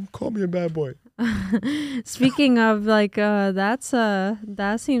me and call me a bad boy. Speaking of, like,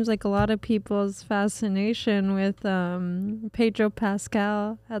 that seems like a lot of people's fascination with Pedro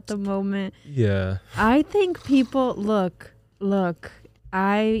Pascal at the moment. Yeah. I think people look.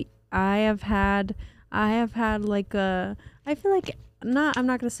 I have had like a. I feel like I'm not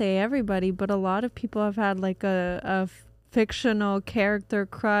gonna say everybody, but a lot of people have had like a fictional character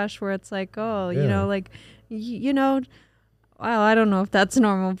crush where it's like, oh, you know, like, you know, well, I don't know if that's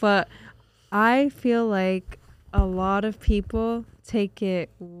normal, but I feel like a lot of people take it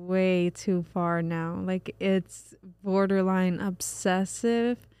way too far now. Like, it's borderline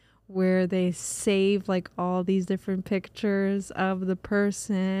obsessive, where they save like all these different pictures of the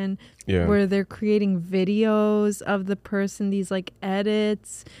person, where they're creating videos of the person, these like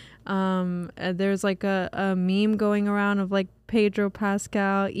edits. There's like a meme going around of like Pedro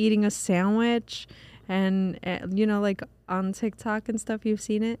Pascal eating a sandwich, and you know, like on TikTok and stuff, you've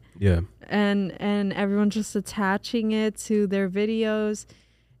seen it. Yeah. And everyone just attaching it to their videos.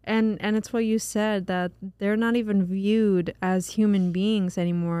 And it's what you said, that they're not even viewed as human beings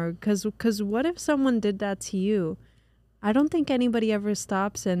anymore. Because what if someone did that to you? I don't think anybody ever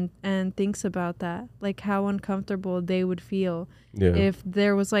stops and thinks about that. Like, how uncomfortable they would feel if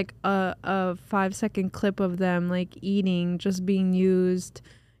there was like a 5-second clip of them like eating, just being used,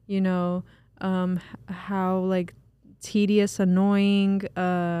 you know, how like tedious, annoying,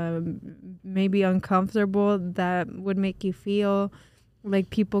 maybe uncomfortable that would make you feel.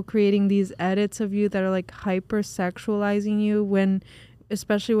 Like, people creating these edits of you that are like hyper sexualizing you, when,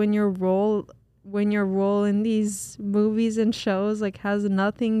 especially when your role in these movies and shows like has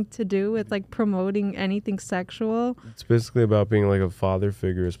nothing to do with like promoting anything sexual. It's basically about being like a father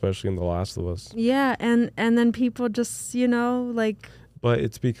figure, especially in The Last of Us. Yeah, and then people just, you know, like. But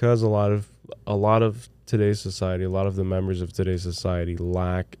it's because a lot of today's society, a lot of the members of today's society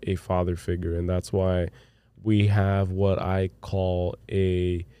lack a father figure, and that's why we have what I call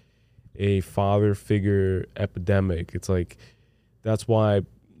a father figure epidemic. It's like, that's why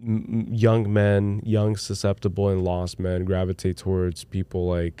young men, young, susceptible, and lost men gravitate towards people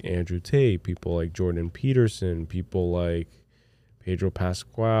like Andrew Tate, people like Jordan Peterson, people like Pedro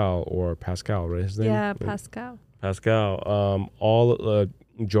Pascal, or Pascal, right? His name? Yeah, Pascal.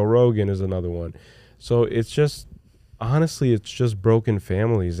 Joe Rogan is another one. So it's just, honestly, it's just broken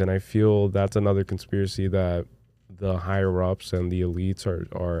families, and I feel that's another conspiracy that the higher ups and the elites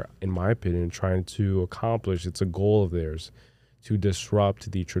are, in my opinion, trying to accomplish. It's a goal of theirs to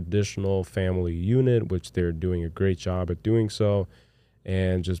disrupt the traditional family unit, which they're doing a great job at doing so,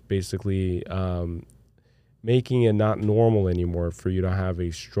 and just basically making it not normal anymore for you to have a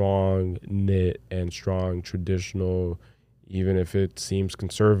strong knit and strong traditional, even if it seems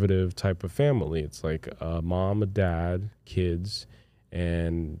conservative, type of family. It's like a mom, a dad, kids,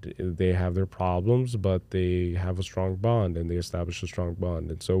 and they have their problems, but they have a strong bond, and they establish a strong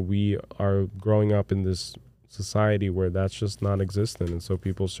bond. And so we are growing up in this society where that's just non-existent, and so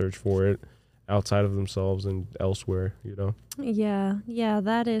people search for it outside of themselves and elsewhere, you know? Yeah,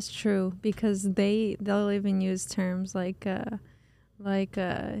 that is true, because they'll even use terms like dad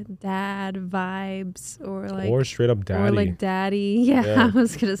vibes, or straight up daddy, or like daddy. Yeah. I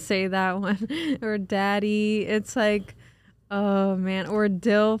was gonna say that one. Or daddy. It's like, oh man, or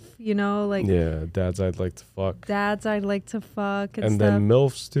DILF, you know, like, yeah, dads I'd like to fuck, and stuff. Then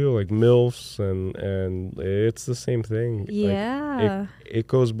MILFs too, like MILFs, and it's the same thing. Yeah, like, it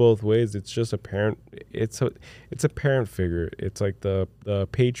goes both ways. It's just a parent. It's a parent figure. It's like the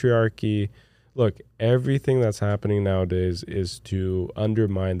patriarchy. Look, everything that's happening nowadays is to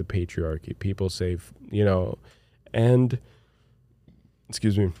undermine the patriarchy. People say, you know, end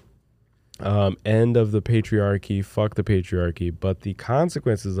of the patriarchy, fuck the patriarchy. But the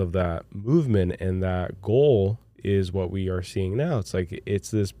consequences of that movement and that goal is what we are seeing now. It's like, it's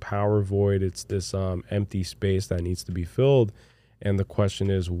this power void. It's this empty space that needs to be filled. And the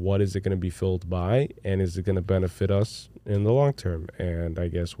question is, what is it going to be filled by? And is it going to benefit us in the long term? And I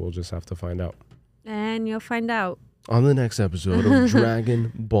guess we'll just have to find out. And you'll find out on the next episode of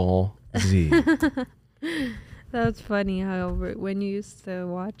Dragon Ball Z. That's funny how when you used to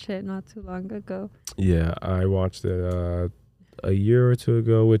watch it not too long ago. Yeah, I watched it a year or two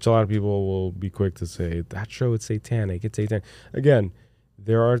ago, which a lot of people will be quick to say, that show is satanic. It's satanic. Again,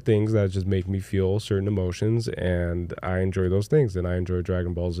 there are things that just make me feel certain emotions, and I enjoy those things, and I enjoy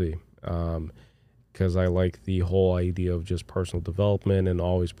Dragon Ball Z. Because I like the whole idea of just personal development and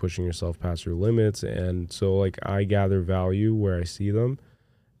always pushing yourself past your limits. And so, like, I gather value where I see them.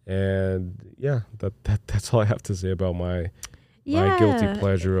 And yeah, that's all I have to say about my guilty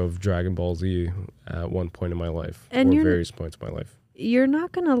pleasure of Dragon Ball Z at one point in my life, and or various points in my life. You're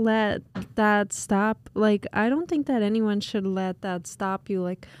not gonna let that stop. Like, I don't think that anyone should let that stop you.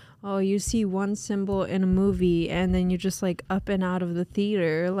 Like, oh, you see one symbol in a movie and then you're just like up and out of the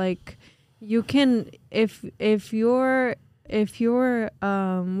theater. Like, you can, if you're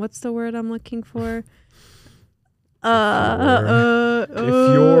what's the word I'm looking for? I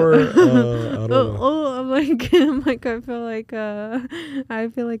don't know. I'm like I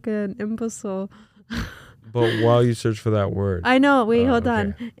feel like an imbecile. But while you search for that word, I know. Wait, hold okay.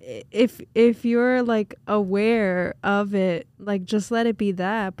 on. If you're like aware of it, like just let it be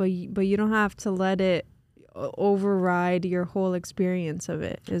that. But you don't have to let it override your whole experience of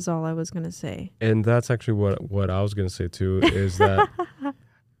it. Is all I was gonna say. And that's actually what I was gonna say too. Is that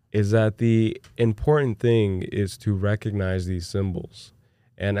is that the important thing is to recognize these symbols.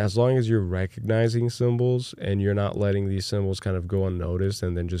 And as long as you're recognizing symbols and you're not letting these symbols kind of go unnoticed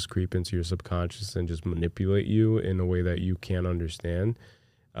and then just creep into your subconscious and just manipulate you in a way that you can't understand,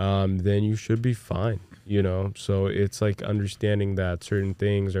 then you should be fine, you know? So it's like understanding that certain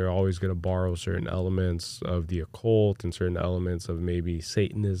things are always going to borrow certain elements of the occult and certain elements of maybe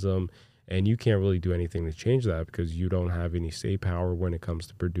Satanism. And you can't really do anything to change that because you don't have any say power when it comes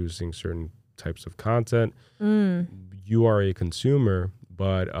to producing certain types of content. You are a consumer.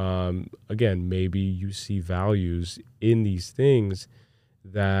 But again, maybe you see values in these things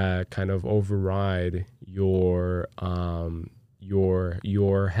that kind of override your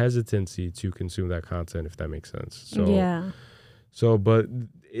hesitancy to consume that content, if that makes sense. So, yeah. So, but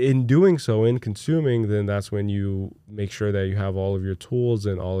in doing so, in consuming, then that's when you make sure that you have all of your tools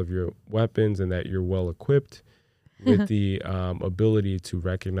and all of your weapons and that you're well equipped with the ability to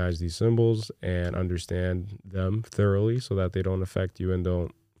recognize these symbols and understand them thoroughly so that they don't affect you and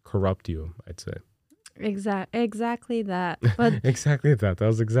don't corrupt you, I'd say. Exactly that. But exactly that. That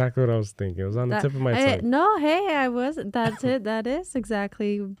was exactly what I was thinking. It was on the tip of my tongue. No, hey, I was. That's it. That is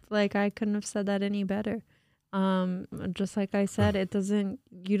exactly, like, I couldn't have said that any better. Just like I said,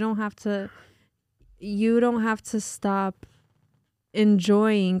 you don't have to stop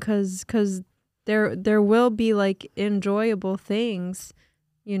enjoying because there will be like enjoyable things,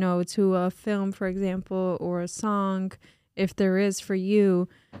 you know, to a film, for example, or a song. If there is for you,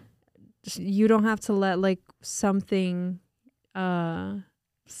 you don't have to let like something,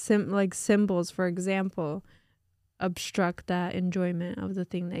 like symbols, for example, obstruct that enjoyment of the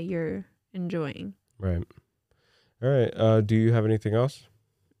thing that you're enjoying. Right. All right. Do you have anything else?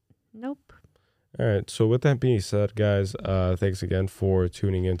 Nope. All right. So with that being said, guys, thanks again for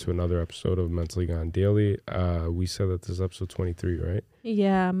tuning in to another episode of Mentally Gone Daily. We said that this is episode 23, right?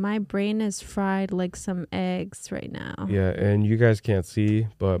 Yeah, my brain is fried like some eggs right now. Yeah, and you guys can't see,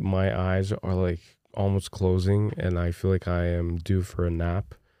 but my eyes are like almost closing, and I feel like I am due for a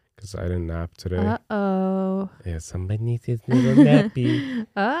nap because I didn't nap today. Uh-oh. Yeah, somebody needs his little nappy.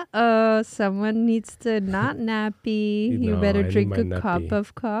 Uh-oh, someone needs to not nappy. You No, better I need drink my a nappy. cup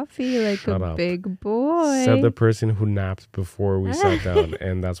of coffee like Shut a up. big boy. Said the person who napped before we sat down,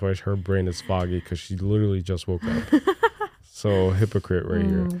 and that's why her brain is foggy because she literally just woke up. So hypocrite right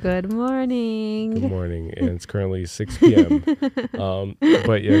here. Good morning. Good morning, and it's currently 6 p.m.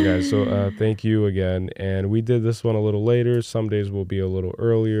 But yeah, guys, so thank you again. And we did this one a little later. Some days will be a little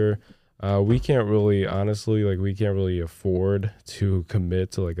earlier. We can't really, honestly, like we can't really afford to commit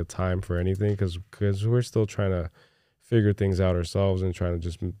to like a time for anything because we're still trying to figure things out ourselves and trying to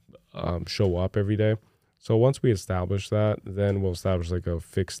just show up every day. So once we establish that, then we'll establish like a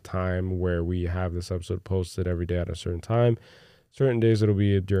fixed time where we have this episode posted every day at a certain time. Certain days it'll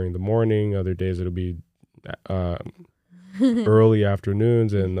be during the morning, other days it'll be early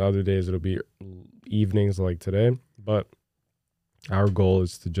afternoons, and other days it'll be evenings like today. But our goal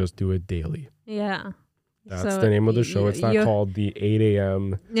is to just do it daily. Yeah. That's So the name of the show. It's not called the 8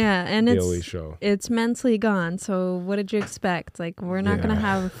 a.m. Yeah, and Daily Show. It's mentally gone. So what did you expect? Like, we're not gonna Yeah.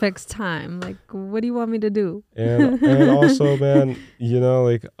 have a fixed time. Like, what do you want me to do? And also, man, you know,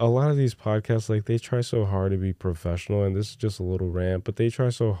 like a lot of these podcasts, like they try so hard to be professional, and this is just a little rant, but they try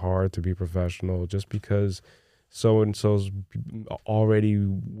so hard to be professional just because so and so's already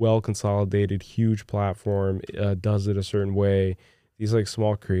well consolidated, huge platform, does it a certain way. These like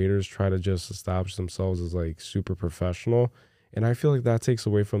small creators try to just establish themselves as like super professional. And I feel like that takes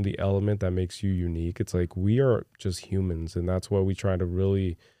away from the element that makes you unique. It's like we are just humans, and that's what we try to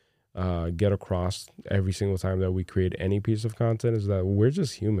really get across every single time that we create any piece of content, is that we're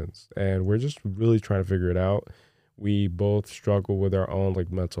just humans and we're just really trying to figure it out. We both struggle with our own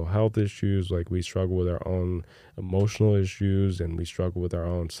like mental health issues, like we struggle with our own emotional issues, and we struggle with our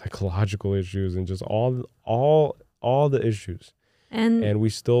own psychological issues, and just all the issues. And we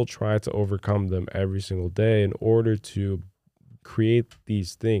still try to overcome them every single day in order to create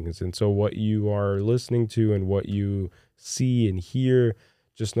these things. And so what you are listening to and what you see and hear,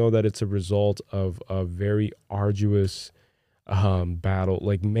 just know that it's a result of a very arduous battle,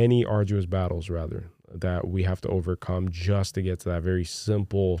 like many arduous battles rather, that we have to overcome just to get to that very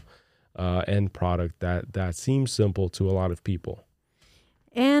simple end product that seems simple to a lot of people.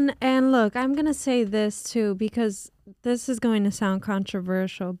 And look, I'm going to say this too, because this is going to sound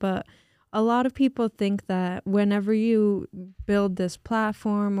controversial, but a lot of people think that whenever you build this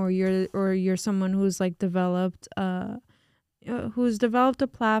platform, or you're someone who's like developed a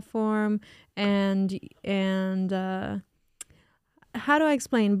platform, and how do I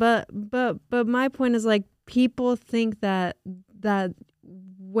explain? But my point is, like, people think that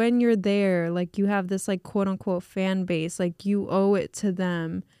when you're there, like, you have this like quote unquote fan base, like you owe it to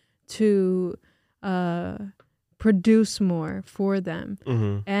them to produce more for them.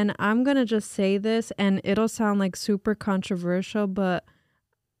 Mm-hmm. And I'm gonna just say this, and it'll sound like super controversial, but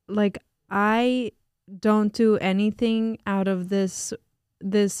like, I don't do anything out of this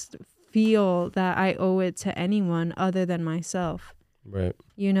feel that I owe it to anyone other than myself. Right.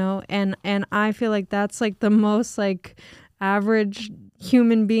 You know, and I feel like that's like the most like average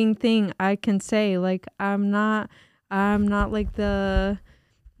human being thing I can say. Like, I'm not like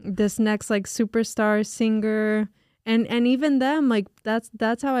this next like superstar singer, and even them, like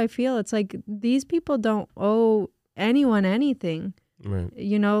that's how I feel. It's like these people don't owe anyone anything. Right.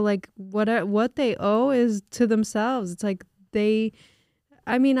 You know, like what they owe is to themselves. It's like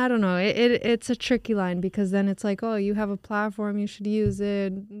I mean, I don't know. It's a tricky line, because then it's like, oh, you have a platform, you should use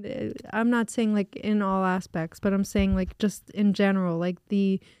it. I'm not saying like in all aspects, but I'm saying like just in general, like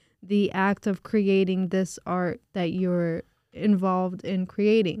the act of creating this art that you're involved in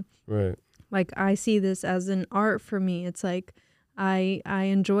creating. Right. Like, I see this as an art for me. It's like I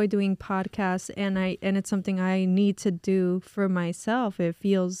enjoy doing podcasts, and it's something I need to do for myself. It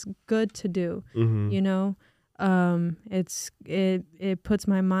feels good to do. Mm-hmm. You know, it puts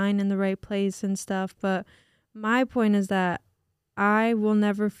my mind in the right place and stuff. But my point is that I will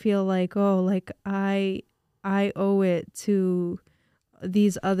never feel like, oh, like I owe it to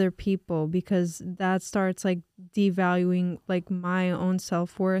these other people, because that starts like devaluing like my own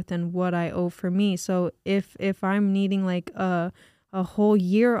self-worth and what I owe for me. So if I'm needing like a whole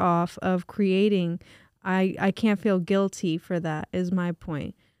year off of creating, I can't feel guilty for that, is my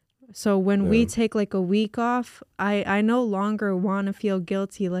point. So when we take like a week off, I no longer want to feel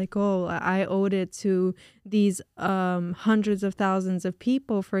guilty, like, oh, I owed it to these hundreds of thousands of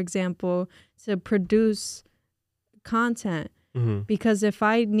people, for example, to produce content. Mm-hmm. Because if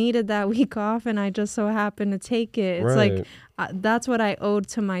I needed that week off and I just so happened to take it, it's like that's what I owed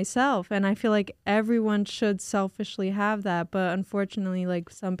to myself. And I feel like everyone should selfishly have that. But unfortunately, like,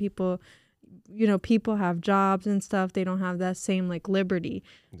 some people, you know, people have jobs and stuff. They don't have that same like liberty.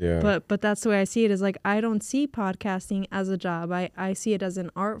 Yeah. But that's the way I see it, is like, I don't see podcasting as a job. I see it as an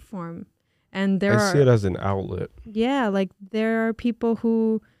art form. And I see it as an outlet. Yeah. Like, there are people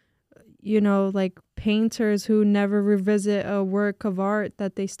who, you know, like painters who never revisit a work of art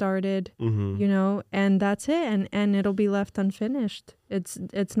that they started, mm-hmm. you know, and that's it. And it'll be left unfinished. It's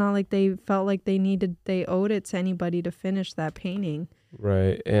not like they felt like they owed it to anybody to finish that painting.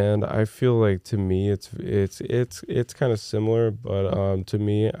 Right. And I feel like, to me, it's kind of similar, but to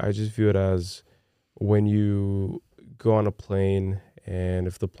me, I just view it as when you go on a plane, and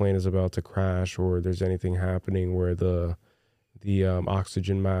if the plane is about to crash, or there's anything happening where the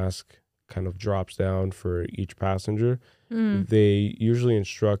oxygen mask kind of drops down for each passenger, they usually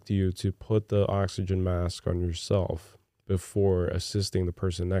instruct you to put the oxygen mask on yourself before assisting the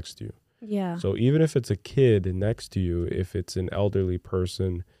person next to you. Yeah. So even if it's a kid next to you, if it's an elderly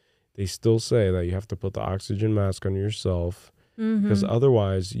person, they still say that you have to put the oxygen mask on yourself, because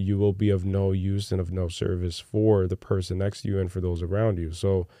otherwise you will be of no use and of no service for the person next to you and for those around you.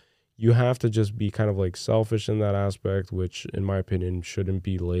 So you have to just be kind of like selfish in that aspect, which in my opinion shouldn't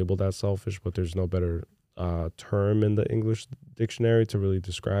be labeled as selfish, but there's no better term in the English dictionary to really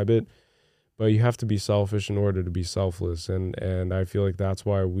describe it. but you have to be selfish in order to be selfless. And I feel like that's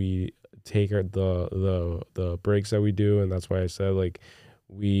why we take the breaks that we do. And that's why I said, like,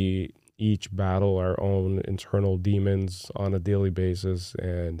 we each battle our own internal demons on a daily basis,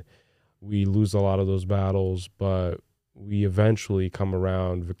 and we lose a lot of those battles, but we eventually come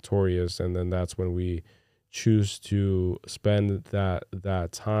around victorious. And then that's when we choose to spend that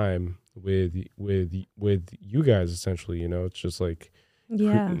time with you guys, essentially. You know, it's just like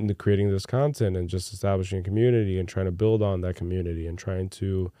creating this content and just establishing a community and trying to build on that community and trying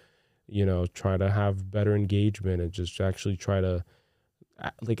to, you know, try to have better engagement and just actually try to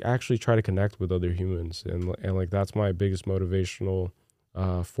connect with other humans. And like, that's my biggest motivational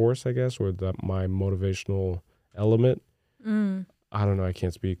force, I guess, or my motivational element. I don't know, I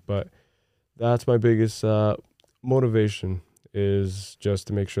can't speak, but that's my biggest motivation, is just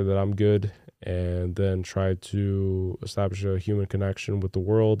to make sure that I'm good, and then try to establish a human connection with the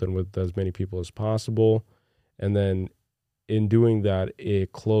world and with as many people as possible. And then in doing that,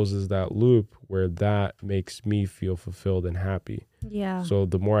 it closes that loop where that makes me feel fulfilled and happy. Yeah. So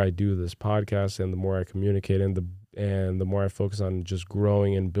the more I do this podcast and the more I communicate and the more I focus on just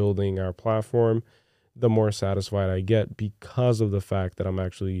growing and building our platform, the more satisfied I get, because of the fact that I'm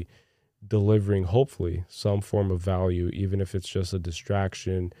actually delivering, hopefully, some form of value, even if it's just a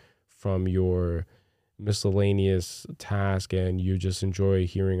distraction from your miscellaneous task, and you just enjoy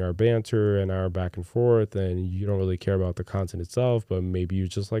hearing our banter and our back and forth, and you don't really care about the content itself, but maybe you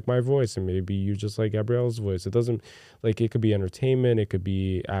just like my voice, and maybe you just like Gabrielle's voice. It doesn't, like, it could be entertainment, it could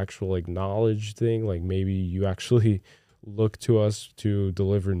be actual, like, knowledge thing, like maybe you actually look to us to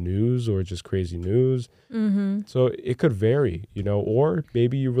deliver news or just crazy news. So it could vary, you know, or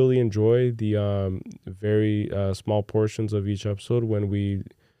maybe you really enjoy the very small portions of each episode when we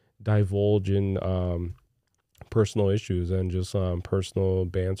divulge in personal issues and just personal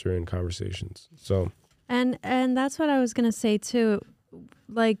banter and conversations. So and that's what I was gonna say too.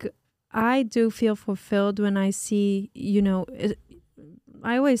 Like, I do feel fulfilled when I see, you know,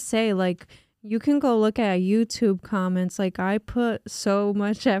 I always say, like, you can go look at YouTube comments. Like, I put so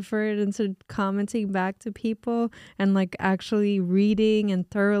much effort into commenting back to people and, like, actually reading and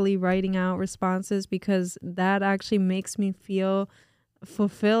thoroughly writing out responses, because that actually makes me feel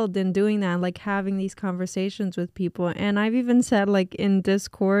fulfilled in doing that, like having these conversations with people. And I've even said, like, in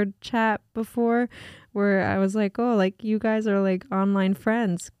Discord chat before, where I was like, oh, like, you guys are like online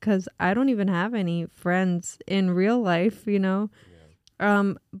friends, because I don't even have any friends in real life, you know.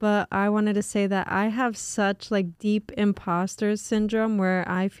 But I wanted to say that I have such, like, deep imposter syndrome, where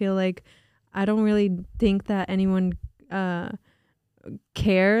I feel like I don't really think that anyone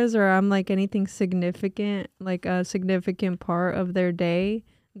cares, or I'm like anything significant, like a significant part of their day,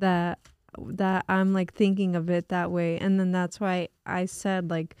 that I'm like thinking of it that way. And then that's why I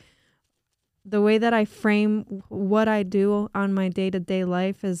said, like, the way that I frame what I do on my day-to-day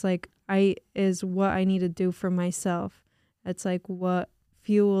life is like is what I need to do for myself. It's like what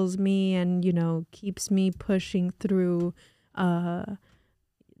fuels me and, you know, keeps me pushing through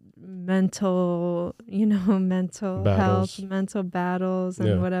mental health, mental battles,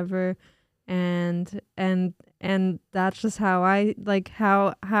 and whatever. And that's just how I like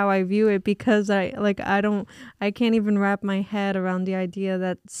how I view it, because I can't even wrap my head around the idea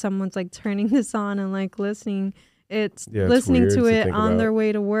that someone's like turning this on and like listening listening to it on their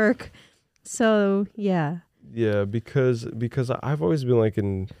way to work. So yeah, because I've always been like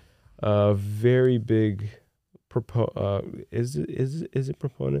a very big proponent,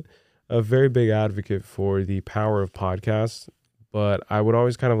 a very big advocate for the power of podcasts. But I would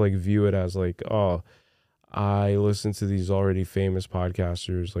always kind of like view it as like, oh, I listen to these already famous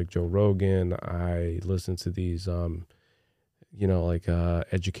podcasters like Joe Rogan. I listen to these,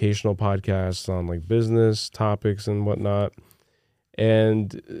 educational podcasts on like business topics and whatnot.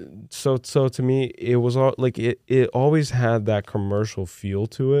 And so to me, it was all like it always had that commercial feel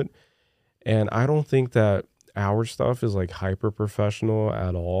to it. And I don't think that our stuff is like hyper professional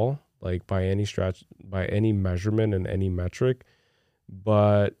at all, like by any stretch, by any measurement and any metric.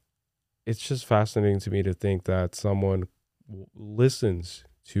 But it's just fascinating to me to think that someone listens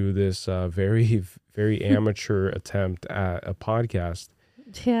to this very, very amateur attempt at a podcast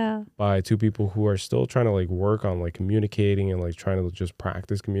by two people who are still trying to like work on like communicating and like trying to just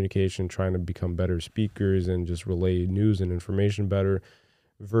practice communication, trying to become better speakers and just relay news and information better,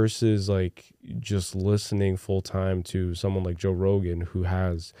 versus like just listening full time to someone like Joe Rogan, who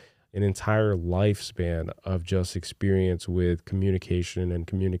has an entire lifespan of just experience with communication and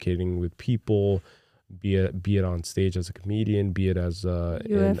communicating with people, be it on stage as a comedian, be it as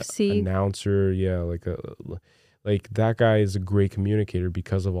an announcer, like that guy is a great communicator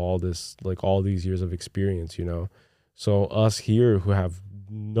because of all this, like all these years of experience, you know. So us here who have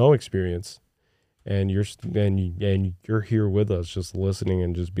no experience, and you're here with us, just listening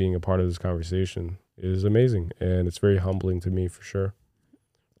and just being a part of this conversation is amazing, and it's very humbling to me for sure.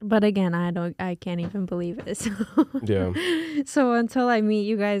 But again, I can't even believe it. So, Yeah. so until I meet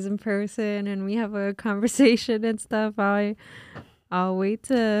you guys in person and we have a conversation and stuff, I'll wait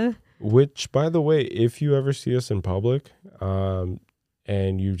to. Which, by the way, if you ever see us in public,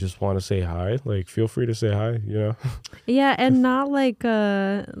 and you just want to say hi, like feel free to say hi, you know. Yeah, and not like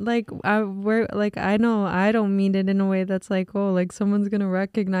I know I don't mean it in a way that's like, oh, like someone's gonna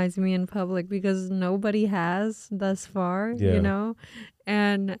recognize me in public, because nobody has thus far, Yeah. you know.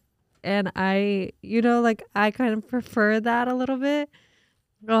 And I, you know, like I kind of prefer that a little bit.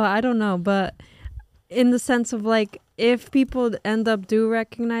 Well, I don't know, but in the sense of like, if people end up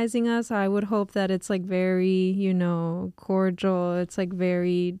recognizing us, I would hope that it's like very, you know, cordial. It's like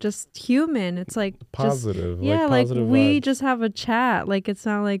very just human. It's like Positive. Just, yeah, like positive we vibes. just have a chat. Like it's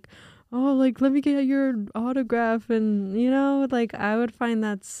not like, oh, like let me get your autograph, and you know, like I would find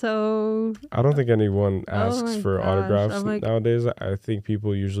that so. I don't think anyone asks my for gosh, autographs I'm like- nowadays. I think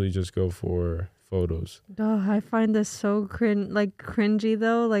people usually just go for photos. Oh, I find this so cringy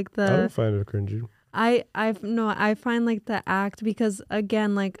though. Like I don't find it cringy. I find like the act, because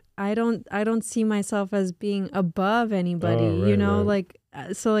again, like I don't see myself as being above anybody, Oh, you right, know, right.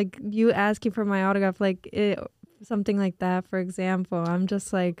 like so like you asking for my autograph, like something like that, for example, I'm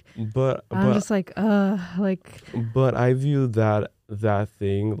just like But like But I view that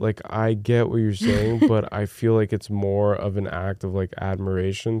thing, like I get what you're saying, but I feel like it's more of an act of like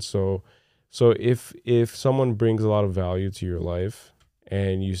admiration. So if someone brings a lot of value to your life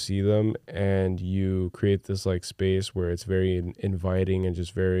and you see them and you create this like space where it's very inviting and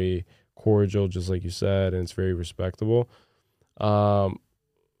just very cordial, just like you said, and it's very respectable,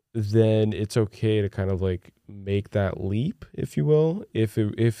 then it's okay to kind of like make that leap, if you will, if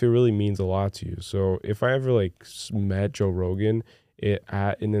it really means a lot to you. So if I ever like met Joe Rogan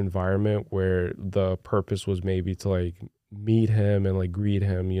at an environment where the purpose was maybe to like meet him and like greet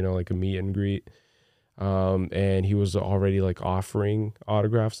him, you know, like a meet and greet, and he was already like offering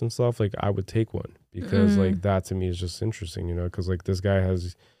autographs and stuff, like I would take one, because like that to me is just interesting, you know, because like this guy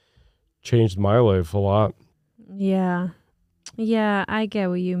has changed my life a lot. Yeah, I get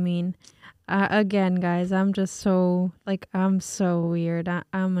what you mean. Again, guys, I'm just so like, I'm so weird.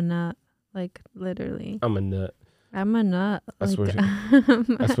 I'm a nut, like literally. I'm a nut. I'm a nut. That's like,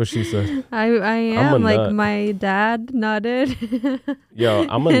 that's what she said. I I'm a am like nut. my dad nutted. Yo,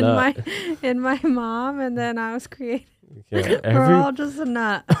 I'm a and nut. And my mom, and then I was created. Yeah, We're all just a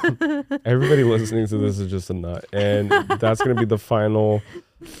nut. everybody listening to this is just a nut, and that's gonna be the final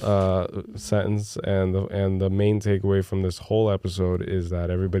sentence, and the main takeaway from this whole episode is that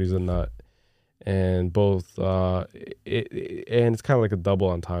everybody's a nut, and both and it's kind of like a double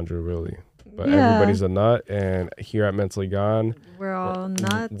entendre, really. But Yeah. everybody's a nut, and here at Mentally Gone, We're all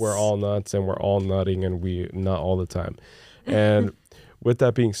nuts. we're all nuts, and we're all nutting, and we nut all the time. And with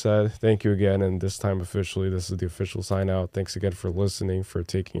that being said, thank you again. And this time officially, this is the official sign out. Thanks again for listening, for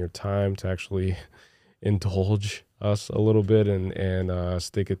taking your time to actually indulge us a little bit and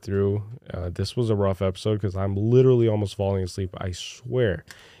stick it through. This was a rough episode because I'm literally almost falling asleep. I swear,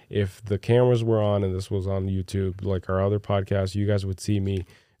 if the cameras were on and this was on YouTube, like our other podcast, you guys would see me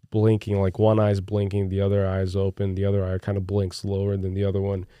blinking, like one eye's blinking, the other eye's open, the other eye kind of blinks slower than the other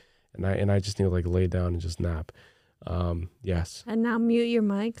one. And I just need to like lay down and just nap. Yes. And now mute your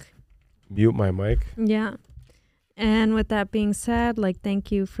mic. Mute my mic. Yeah. And with that being said, like,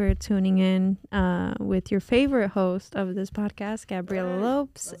 thank you for tuning in with your favorite host of this podcast, Gabriela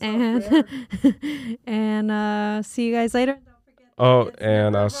Lopes. And and see you guys later. Oh,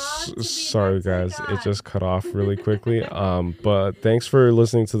 and sorry guys, it just cut off really quickly. But thanks for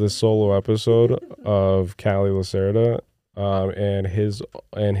listening to this solo episode of Callie Lacerda, and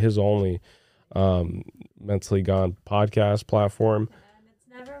his only Mentally Gone podcast platform.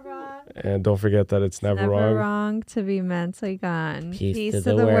 Never wrong. And don't forget that it's never wrong to be mentally gone. Peace to to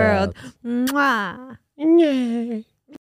the the world. world. Mwah. Yay.